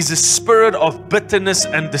 is a spirit of bitterness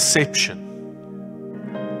and deception.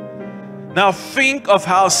 Now think of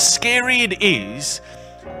how scary it is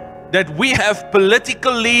that we have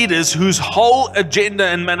political leaders whose whole agenda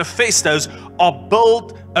and manifestos are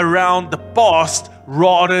built around the past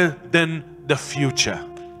rather than the future.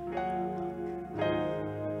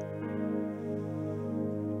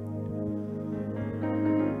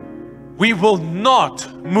 We will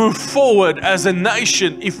not move forward as a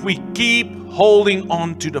nation if we keep holding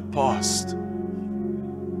on to the past.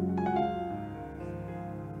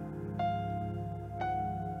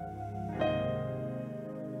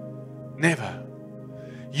 Never.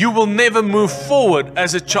 You will never move forward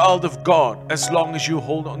as a child of God as long as you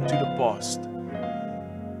hold on to the past.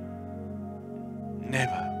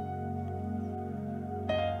 Never.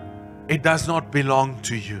 It does not belong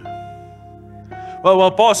to you.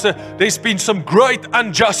 Well, Pastor, there's been some great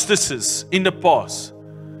injustices in the past.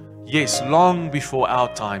 Yes, long before our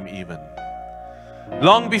time even.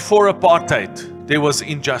 Long before apartheid, there was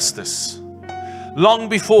injustice. Long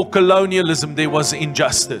before colonialism, there was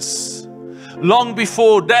injustice. Long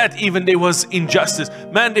before that even, there was injustice.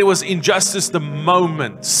 Man, there was injustice the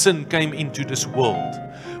moment sin came into this world.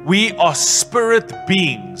 We are spirit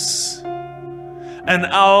beings. And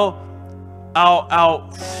our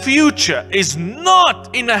future is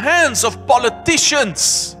not in the hands of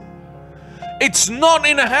politicians. It's not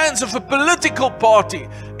in the hands of a political party.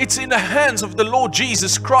 It's in the hands of the Lord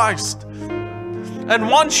Jesus Christ. And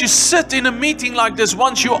once you sit in a meeting like this,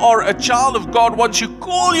 once you are a child of God, once you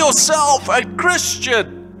call yourself a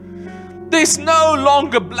Christian, there's no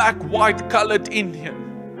longer black, white, colored, Indian.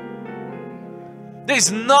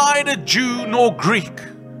 There's neither Jew nor Greek.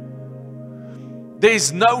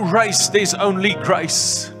 There's no race, there's only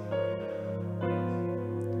grace.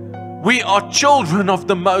 We are children of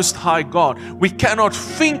the Most High God. We cannot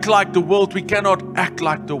think like the world. We cannot act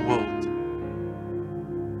like the world.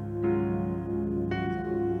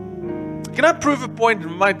 Can I prove a point? I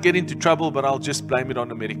might get into trouble, but I'll just blame it on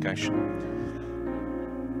the medication.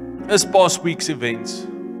 This past week's events,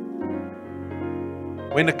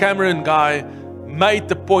 when the Cameron guy made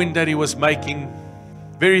the point that he was making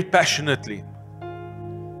very passionately,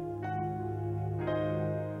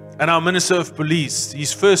 and our Minister of Police,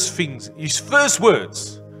 his first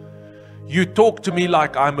words, "You talk to me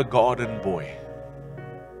like I'm a garden boy."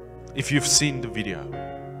 If you've seen the video.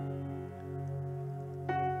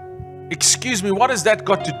 Excuse me, what has that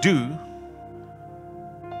got to do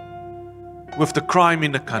with the crime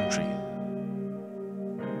in the country?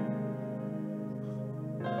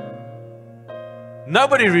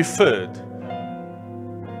 Nobody referred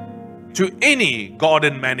to any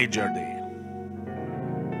garden manager there.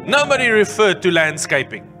 Nobody referred to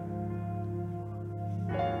landscaping.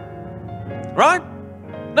 Right?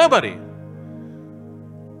 Nobody.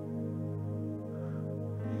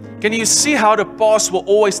 Can you see how the past will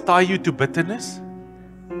always tie you to bitterness?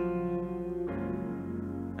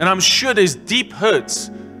 And I'm sure there's deep hurts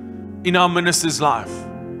in our minister's life.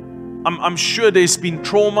 I'm sure there's been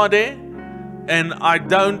trauma there. And I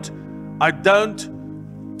don't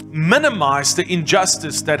minimize the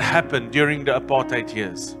injustice that happened during the apartheid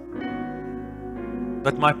years.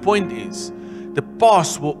 But my point is, the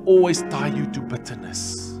past will always tie you to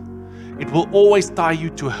bitterness. It will always tie you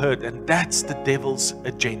to hurt, and that's the devil's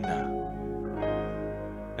agenda.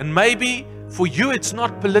 And maybe for you it's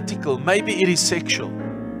not political, maybe it is sexual,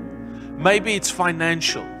 maybe it's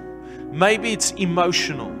financial, maybe it's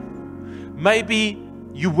emotional, maybe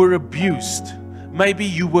you were abused, maybe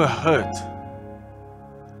you were hurt.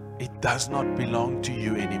 It does not belong to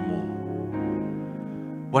you anymore.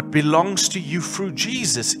 What belongs to you through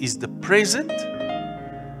Jesus is the present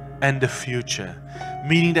and the future.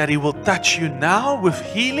 Meaning that He will touch you now with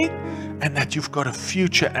healing, and that you've got a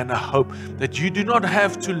future and a hope. That you do not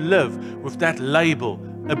have to live with that label,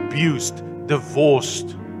 abused,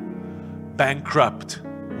 divorced, bankrupt.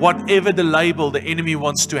 Whatever the label the enemy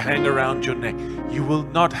wants to hang around your neck, you will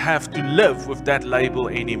not have to live with that label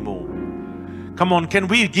anymore. Come on, can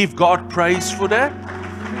we give God praise for that?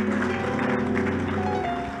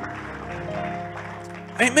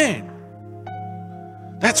 Amen.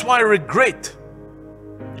 That's why regret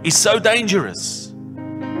is so dangerous.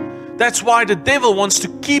 That's why the devil wants to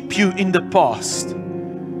keep you in the past.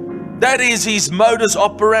 That is his modus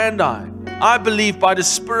operandi. I believe by the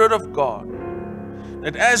Spirit of God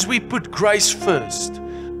that as we put grace first,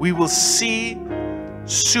 we will see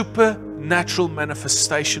supernatural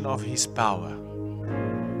manifestation of His power.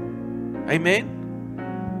 Amen.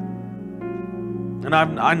 And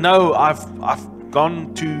I know I've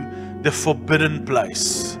gone to the forbidden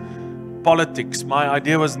place. Politics. My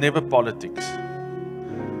idea was never politics.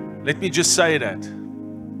 Let me just say that.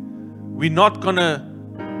 We're not going to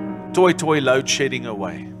toy load shedding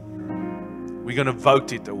away. We're going to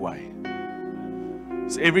vote it away.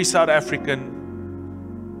 So every South African,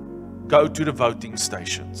 go to the voting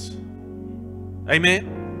stations.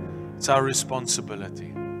 Amen? It's our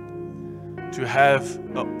responsibility to have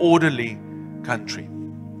an orderly country.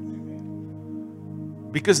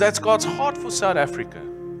 Because that's God's heart for South Africa.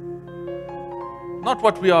 Not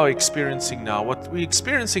what we are experiencing now. What we're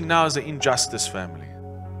experiencing now is an injustice, family.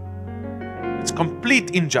 It's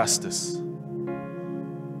complete injustice.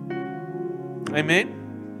 Amen?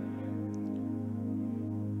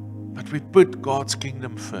 But we put God's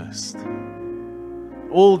kingdom first.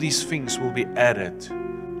 All these things will be added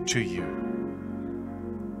to you.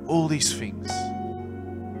 All these things.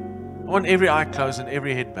 I want every eye closed and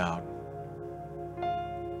every head bowed.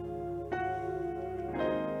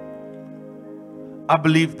 I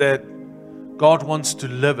believe that God wants to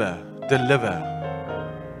deliver,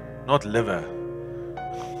 not liver,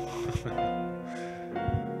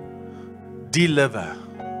 deliver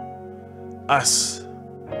us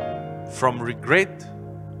from regret,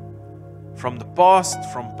 from the past,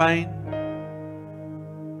 from pain.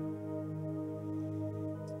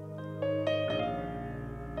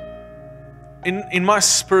 In my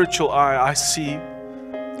spiritual eye, I see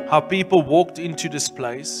how people walked into this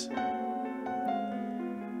place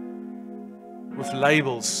with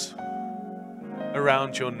labels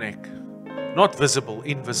around your neck. Not visible,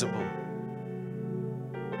 invisible.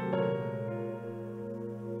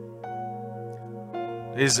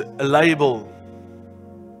 There's a label,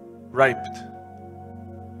 raped.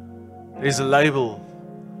 There's a label,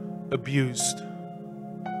 abused.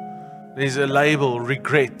 There's a label,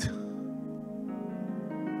 regret.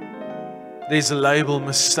 There's a label,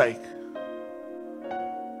 mistake.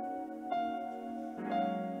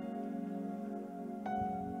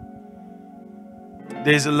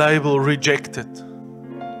 There's a label, rejected.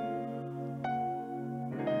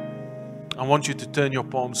 I want you to turn your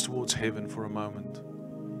palms towards heaven for a moment.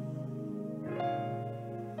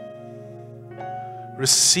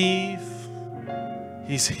 Receive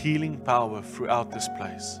His healing power throughout this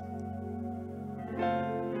place.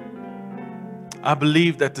 I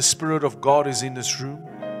believe that the Spirit of God is in this room.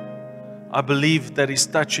 I believe that He's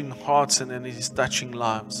touching hearts and that He's touching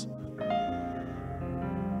lives.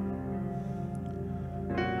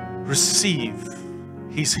 Receive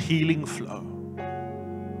His healing flow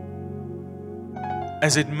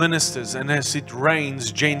as it ministers and as it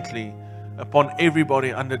rains gently upon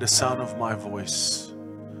everybody under the sound of my voice.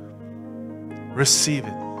 Receive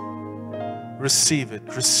it. Receive it.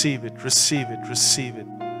 Receive it. Receive it. Receive it.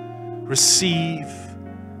 Receive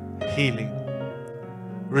healing.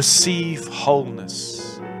 Receive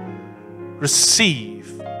wholeness.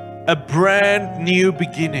 Receive a brand new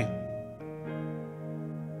beginning.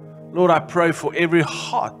 Lord, I pray for every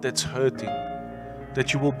heart that's hurting,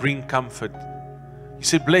 that you will bring comfort. You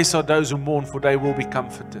said, blessed are those who mourn, for they will be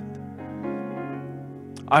comforted.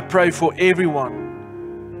 I pray for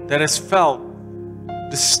everyone that has felt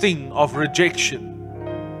the sting of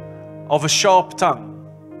rejection, of a sharp tongue,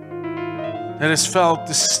 that has felt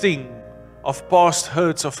the sting of past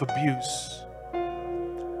hurts of abuse.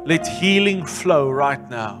 Let healing flow right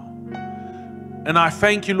now. And I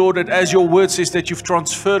thank you, Lord, that as your word says that you've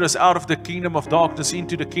transferred us out of the kingdom of darkness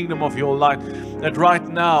into the kingdom of your light, that right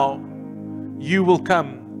now you will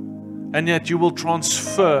come and that you will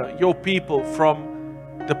transfer your people from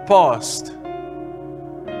the past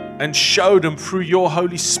and show them through your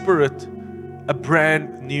Holy Spirit a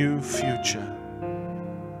brand new future.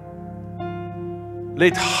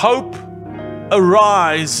 Let hope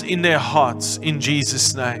arise in their hearts in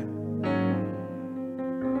Jesus' name.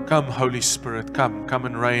 Come, Holy Spirit, come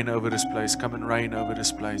and reign over this place. Come and reign over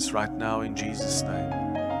this place right now in Jesus' name.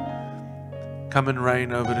 Come and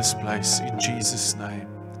reign over this place in Jesus' name.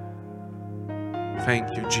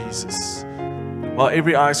 Thank you, Jesus. While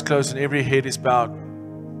every eye is closed and every head is bowed,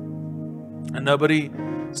 and nobody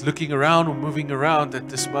is looking around or moving around at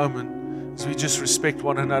this moment, as we just respect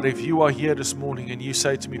one another. If you are here this morning and you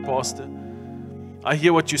say to me, Pastor, I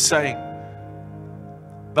hear what you're saying,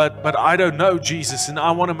 but I don't know Jesus, and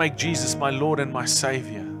I want to make Jesus my Lord and my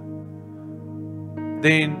Savior,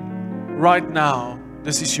 then right now,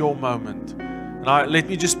 this is your moment. And let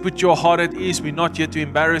me just put your heart at ease. We're not here to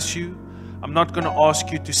embarrass you. I'm not going to ask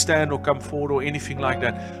you to stand or come forward or anything like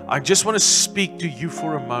that. I just want to speak to you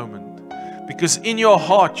for a moment. Because in your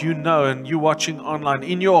heart, you know, and you watching online,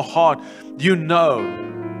 in your heart, you know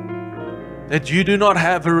that you do not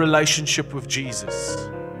have a relationship with Jesus.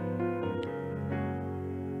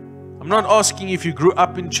 I'm not asking if you grew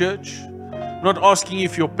up in church. I'm not asking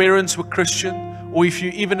if your parents were Christian or if you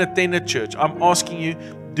even attended church. I'm asking you,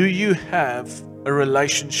 do you have a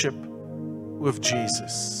relationship with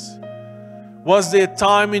Jesus? Was there a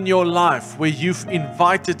time in your life where you've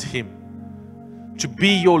invited Him to be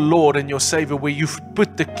your Lord and your Savior, where you've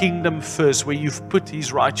put the kingdom first, where you've put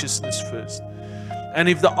His righteousness first? And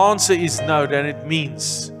if the answer is no, then it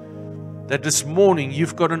means that this morning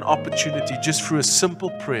you've got an opportunity just through a simple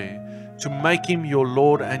prayer to make Him your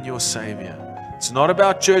Lord and your Savior. It's not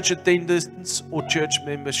about church attendance or church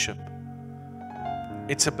membership.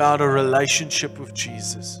 It's about a relationship with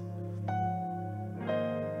Jesus.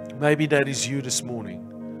 Maybe that is you this morning.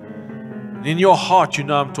 And in your heart, you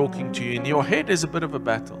know I'm talking to you. In your head, there's a bit of a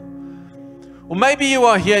battle. Or maybe you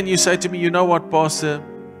are here and you say to me, you know what, Pastor?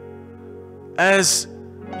 As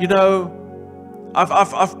you know,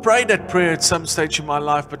 I've prayed that prayer at some stage in my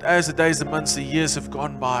life, but as the days, the months, the years have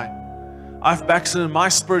gone by, I've backslidden. My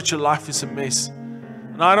spiritual life is a mess.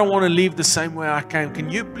 And I don't want to leave the same way I came. Can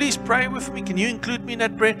you please pray with me? Can you include me in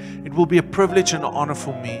that prayer? It will be a privilege and an honor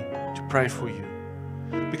for me to pray for you.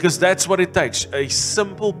 Because that's what it takes. A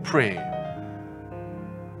simple prayer.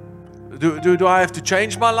 Do I have to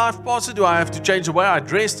change my life, Pastor? Do I have to change the way I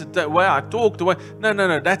dress, the way I talk?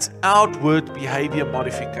 No. That's outward behavior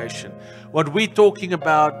modification. What we're talking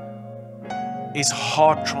about is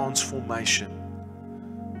heart transformation.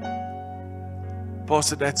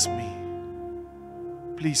 Pastor, that's me.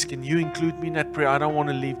 Please, can you include me in that prayer? I don't want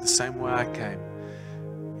to leave the same way I came.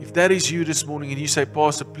 If that is you this morning and you say,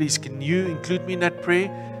 Pastor, please, can you include me in that prayer?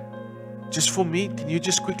 Just for me, can you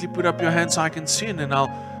just quickly put up your hand so I can see, and then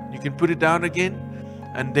you can put it down again,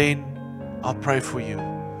 and then I'll pray for you.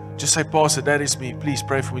 Just say, Pastor, that is me. Please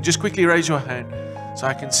pray for me. Just quickly raise your hand so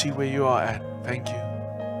I can see where you are at. Thank you.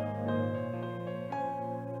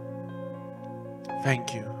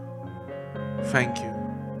 Thank you. Thank you.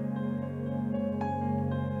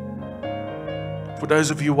 For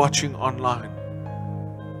those of you watching online,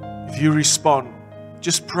 if you respond,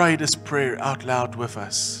 just pray this prayer out loud with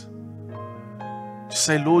us. Just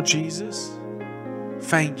say, Lord Jesus,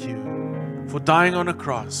 thank you for dying on a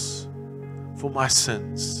cross for my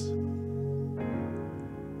sins.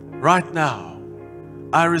 Right now,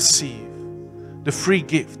 I receive the free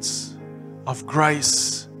gifts of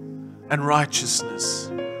grace and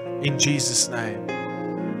righteousness in Jesus' name.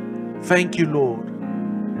 Thank you, Lord,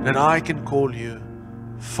 that I can call you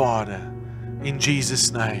Father in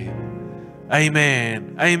Jesus' name.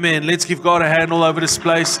 Amen. Amen. Let's give God a hand all over this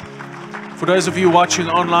place. For those of you watching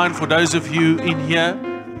online, for those of you in here,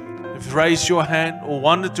 if you've raised your hand or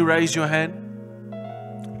wanted to raise your hand,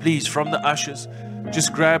 please, from the ushers,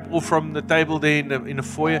 just grab, or from the table there in the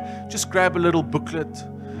foyer, just grab a little booklet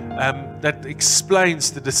that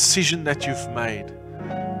explains the decision that you've made.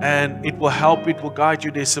 And it will help, it will guide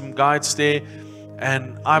you. There's some guides there.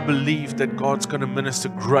 And I believe that God's going to minister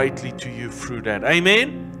greatly to you through that.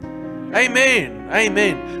 Amen? Amen.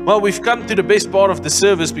 Amen. Well, we've come to the best part of the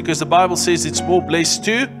service, because the Bible says it's more blessed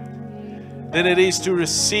to than it is to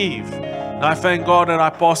receive. And I thank God that I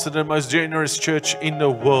pastor the most generous church in the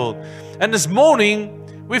world. And this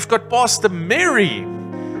morning, we've got Pastor Mary.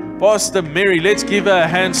 Pastor Mary, let's give her a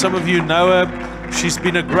hand. Some of you know her. She's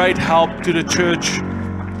been a great help to the church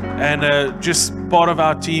and just part of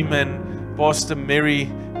our team. And Pastor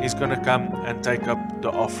Mary is going to come and take up the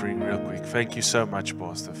offering real quick. Thank you so much,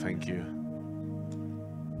 Pastor. Thank you.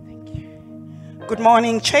 Thank you. Good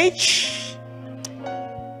morning, church.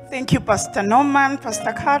 Thank you, Pastor Norman,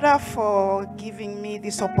 Pastor Carter, for giving me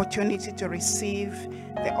this opportunity to receive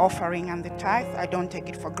the offering and the tithe. I don't take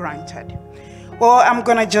it for granted. Well, I'm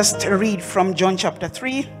going to just read from John chapter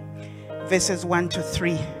 3, verses 1 to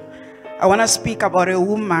 3. I want to speak about a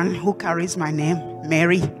woman who carries my name,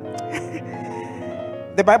 Mary.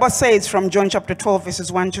 The Bible says from John chapter 12,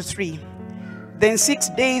 verses 1 to 3. Then 6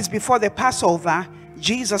 days before the Passover,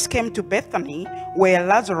 Jesus came to Bethany, where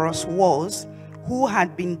Lazarus was, who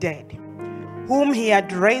had been dead, whom he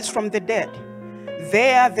had raised from the dead.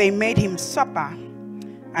 There they made him supper,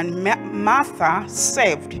 and Martha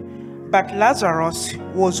served, but Lazarus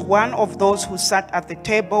was one of those who sat at the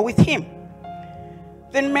table with him.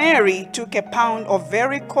 Then Mary took a pound of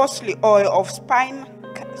very costly oil of spikenard,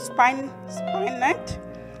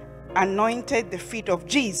 anointed the feet of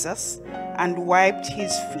Jesus, and wiped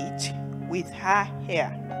his feet with her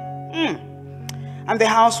hair. And the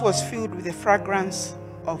house was filled with the fragrance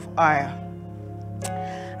of oil.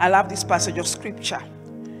 I love this passage of scripture.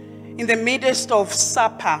 In the midst of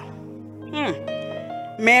supper,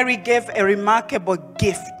 Mary gave a remarkable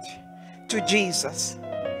gift to Jesus.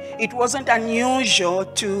 It wasn't unusual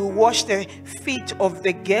to wash the feet of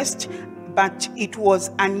the guest, but it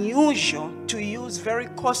was unusual to use very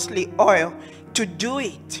costly oil to do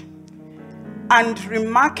it. And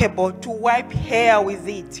remarkable to wipe hair with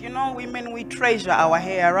it. You know, women, we treasure our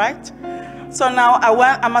hair, right? So now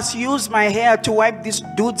I must use my hair to wipe this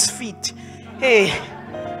dude's feet. Hey,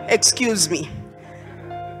 excuse me.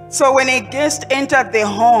 So when a guest entered the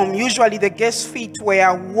home, usually the guest's feet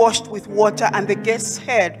were washed with water and the guest's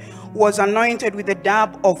head was anointed with a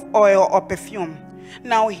dab of oil or perfume.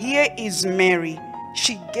 Now here is Mary.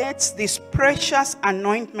 She gets this precious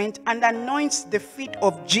anointment and anoints the feet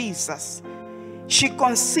of Jesus. She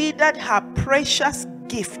considered her precious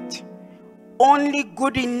gift only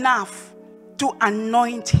good enough to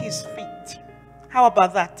anoint his feet. How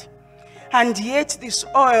about that? And yet this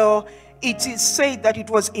oil, it is said that it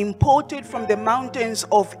was imported from the mountains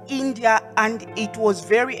of India and it was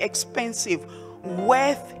very expensive,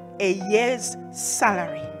 worth a year's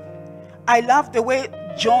salary. I love the way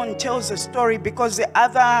John tells the story because the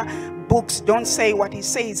other books don't say what he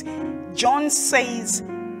says. John says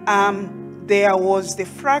there was the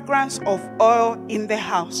fragrance of oil in the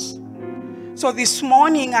house. So this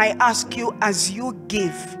morning I ask you, as you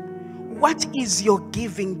give, what is your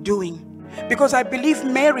giving doing? Because I believe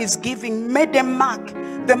Mary's giving made a mark.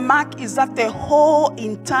 The mark is that the whole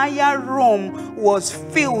entire room was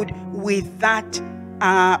filled with that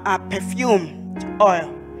perfume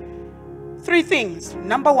oil. Three things.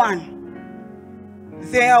 Number one,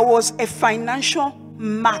 there was a financial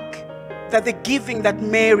mark that the giving that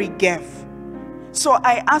Mary gave. So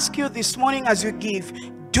I ask you this morning as you give,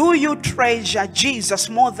 do you treasure Jesus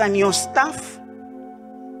more than your stuff?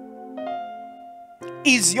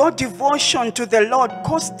 Is your devotion to the Lord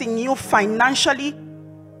costing you financially?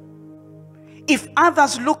 If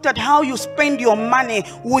others looked at how you spend your money,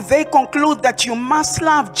 would they conclude that you must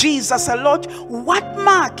love Jesus a lot? What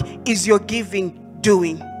mark is your giving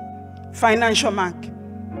doing? Financial mark.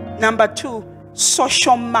 Number two,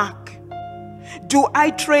 social mark. Do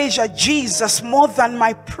I treasure Jesus more than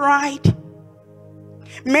my pride?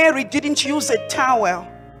 Mary didn't use a towel.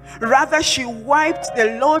 Rather, she wiped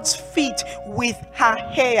the Lord's feet with her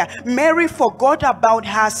hair. Mary forgot about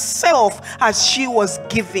herself as she was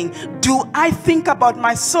giving. Do I think about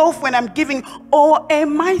myself when I'm giving, or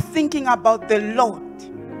am I thinking about the Lord?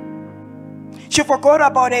 She forgot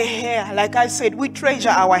about her hair. Like I said, we treasure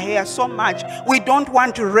our hair so much. We don't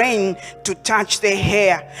want rain to touch the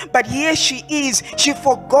hair. But here she is. She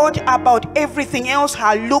forgot about everything else.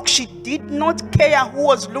 Her look, she did not care who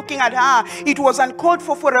was looking at her. It was uncalled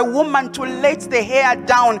for a woman to let the hair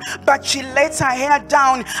down. But she lets her hair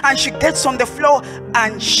down and she gets on the floor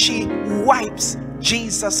and she wipes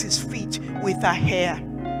Jesus' feet with her hair.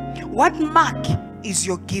 What mark is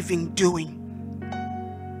your giving doing?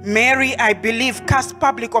 Mary, I believe, cast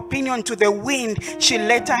public opinion to the wind. She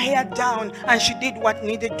let her hair down and she did what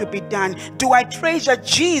needed to be done. Do I treasure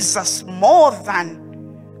Jesus more than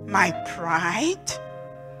my pride?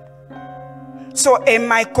 So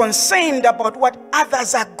am I concerned about what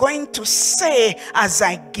others are going to say as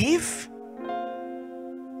I give?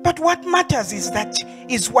 But what matters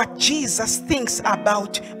is what Jesus thinks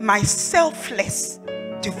about my selfless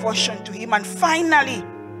devotion to him. And finally,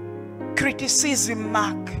 criticism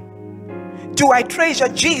mark. Do I treasure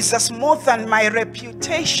Jesus more than my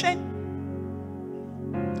reputation?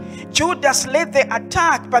 Judas led the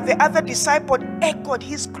attack, but the other disciple echoed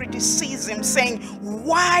his criticism, saying,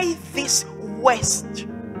 why this waste?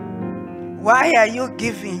 Why are you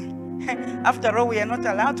giving? After all, we are not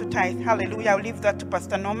allowed to tithe. Hallelujah. I'll leave that to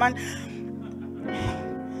Pastor Norman.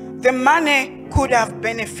 The money could have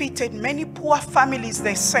benefited many poor families,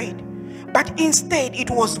 they said. But instead, it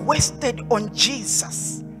was wasted on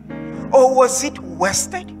Jesus. Or was it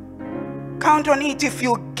wasted? Count on it. If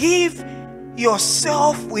you give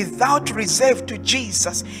yourself without reserve to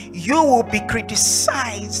Jesus, you will be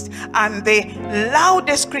criticized. And the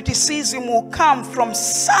loudest criticism will come from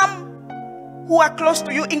some who are close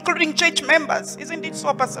to you, including church members. Isn't it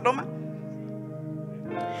so, Pastor Doma?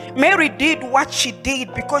 Mary did what she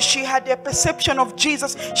did because she had a perception of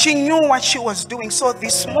Jesus. She knew what she was doing. So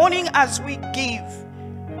this morning as we give,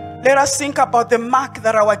 let us think about the mark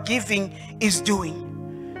that our giving is doing.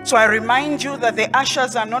 So I remind you that the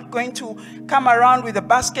ushers are not going to come around with the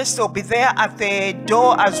baskets. They'll be there at the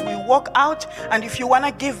door as we walk out. And if you want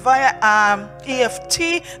to give via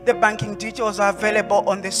EFT, the banking details are available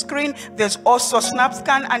on the screen. There's also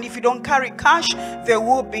SnapScan. And if you don't carry cash, there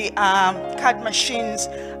will be card machines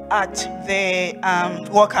at the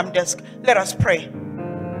welcome desk. Let us pray.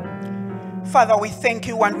 Father, we thank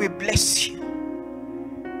you and we bless you.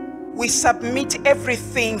 We submit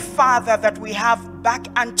everything, Father, that we have back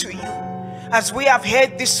unto you. As we have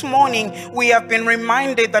heard this morning, we have been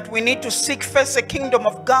reminded that we need to seek first the kingdom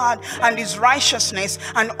of God and his righteousness,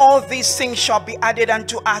 and all these things shall be added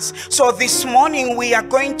unto us. So this morning we are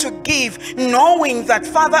going to give, knowing that,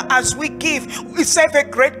 Father, as we give, we serve a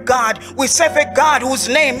great God. We serve a God whose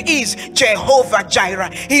name is Jehovah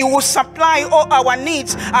Jireh. He will supply all our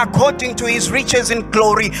needs according to his riches in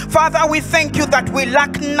glory. Father, we thank you that we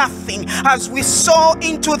lack nothing as we sow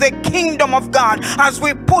into the kingdom of God, as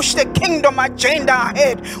we push the kingdom agenda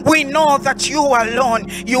ahead. We know that you alone,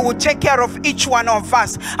 you will take care of each one of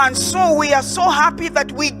us. And so we are so happy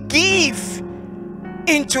that we give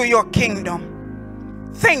into your kingdom.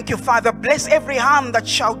 Thank you, Father. Bless every hand that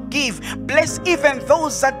shall give. Bless even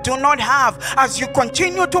those that do not have. As you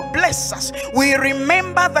continue to bless us, we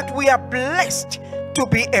remember that we are blessed to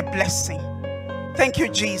be a blessing. Thank you,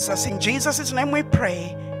 Jesus. In Jesus' name we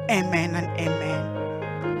pray. Amen and amen.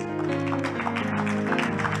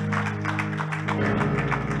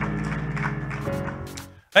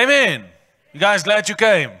 Amen. You guys glad you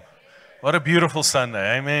came? What a beautiful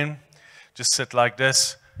Sunday. Amen. Just sit like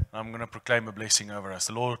this. I'm going to proclaim a blessing over us.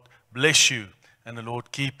 The Lord bless you and the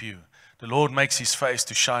Lord keep you. The Lord makes his face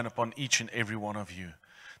to shine upon each and every one of you.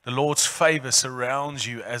 The Lord's favor surrounds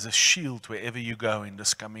you as a shield wherever you go in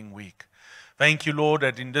this coming week. Thank you, Lord,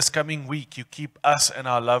 that in this coming week you keep us and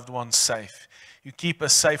our loved ones safe. You keep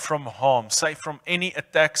us safe from harm, safe from any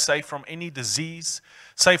attack, safe from any disease,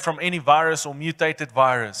 safe from any virus or mutated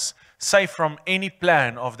virus, safe from any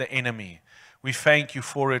plan of the enemy. We thank you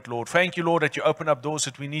for it, Lord. Thank you, Lord, that you open up doors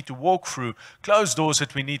that we need to walk through, close doors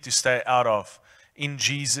that we need to stay out of. In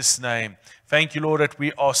Jesus' name. Thank you, Lord, that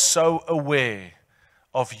we are so aware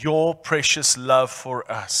of your precious love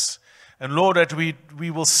for us. And Lord, that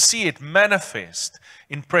we will see it manifest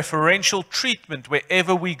in preferential treatment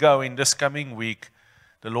wherever we go in this coming week.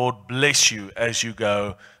 The Lord bless you as you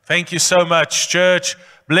go. Thank you so much, church.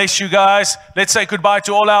 Bless you guys. Let's say goodbye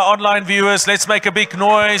to all our online viewers. Let's make a big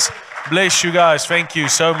noise. Bless you guys. Thank you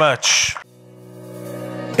so much.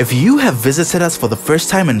 If you have visited us for the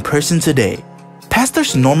first time in person today,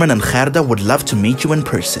 Pastors Norman and Gerda would love to meet you in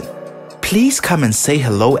person. Please come and say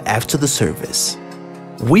hello after the service.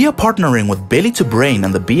 We are partnering with Belly to Brain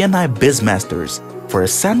and the BNI Bizmasters for a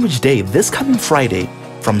sandwich day this coming Friday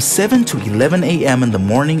from 7 to 11 a.m. in the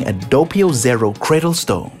morning at Doppio Zero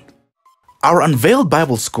Cradlestone. Our Unveiled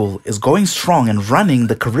Bible School is going strong and running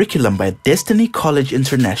the curriculum by Destiny College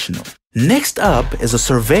International. Next up is a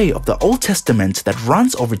survey of the Old Testament that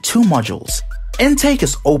runs over 2 modules. Intake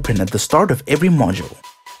is open at the start of every module.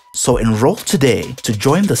 So enroll today to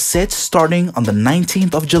join the set starting on the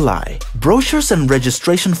 19th of July. Brochures and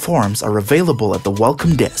registration forms are available at the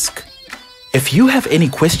welcome desk. If you have any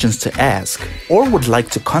questions to ask or would like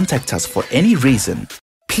to contact us for any reason,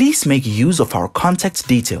 please make use of our contact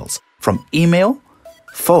details from email,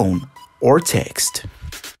 phone, or text.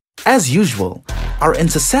 As usual, our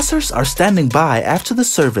intercessors are standing by after the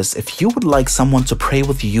service if you would like someone to pray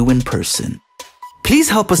with you in person. Please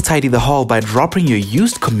help us tidy the hall by dropping your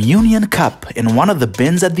used communion cup in one of the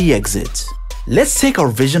bins at the exit. Let's take our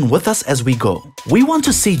vision with us as we go. We want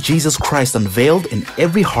to see Jesus Christ unveiled in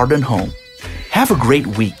every heart and home. Have a great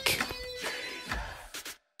week.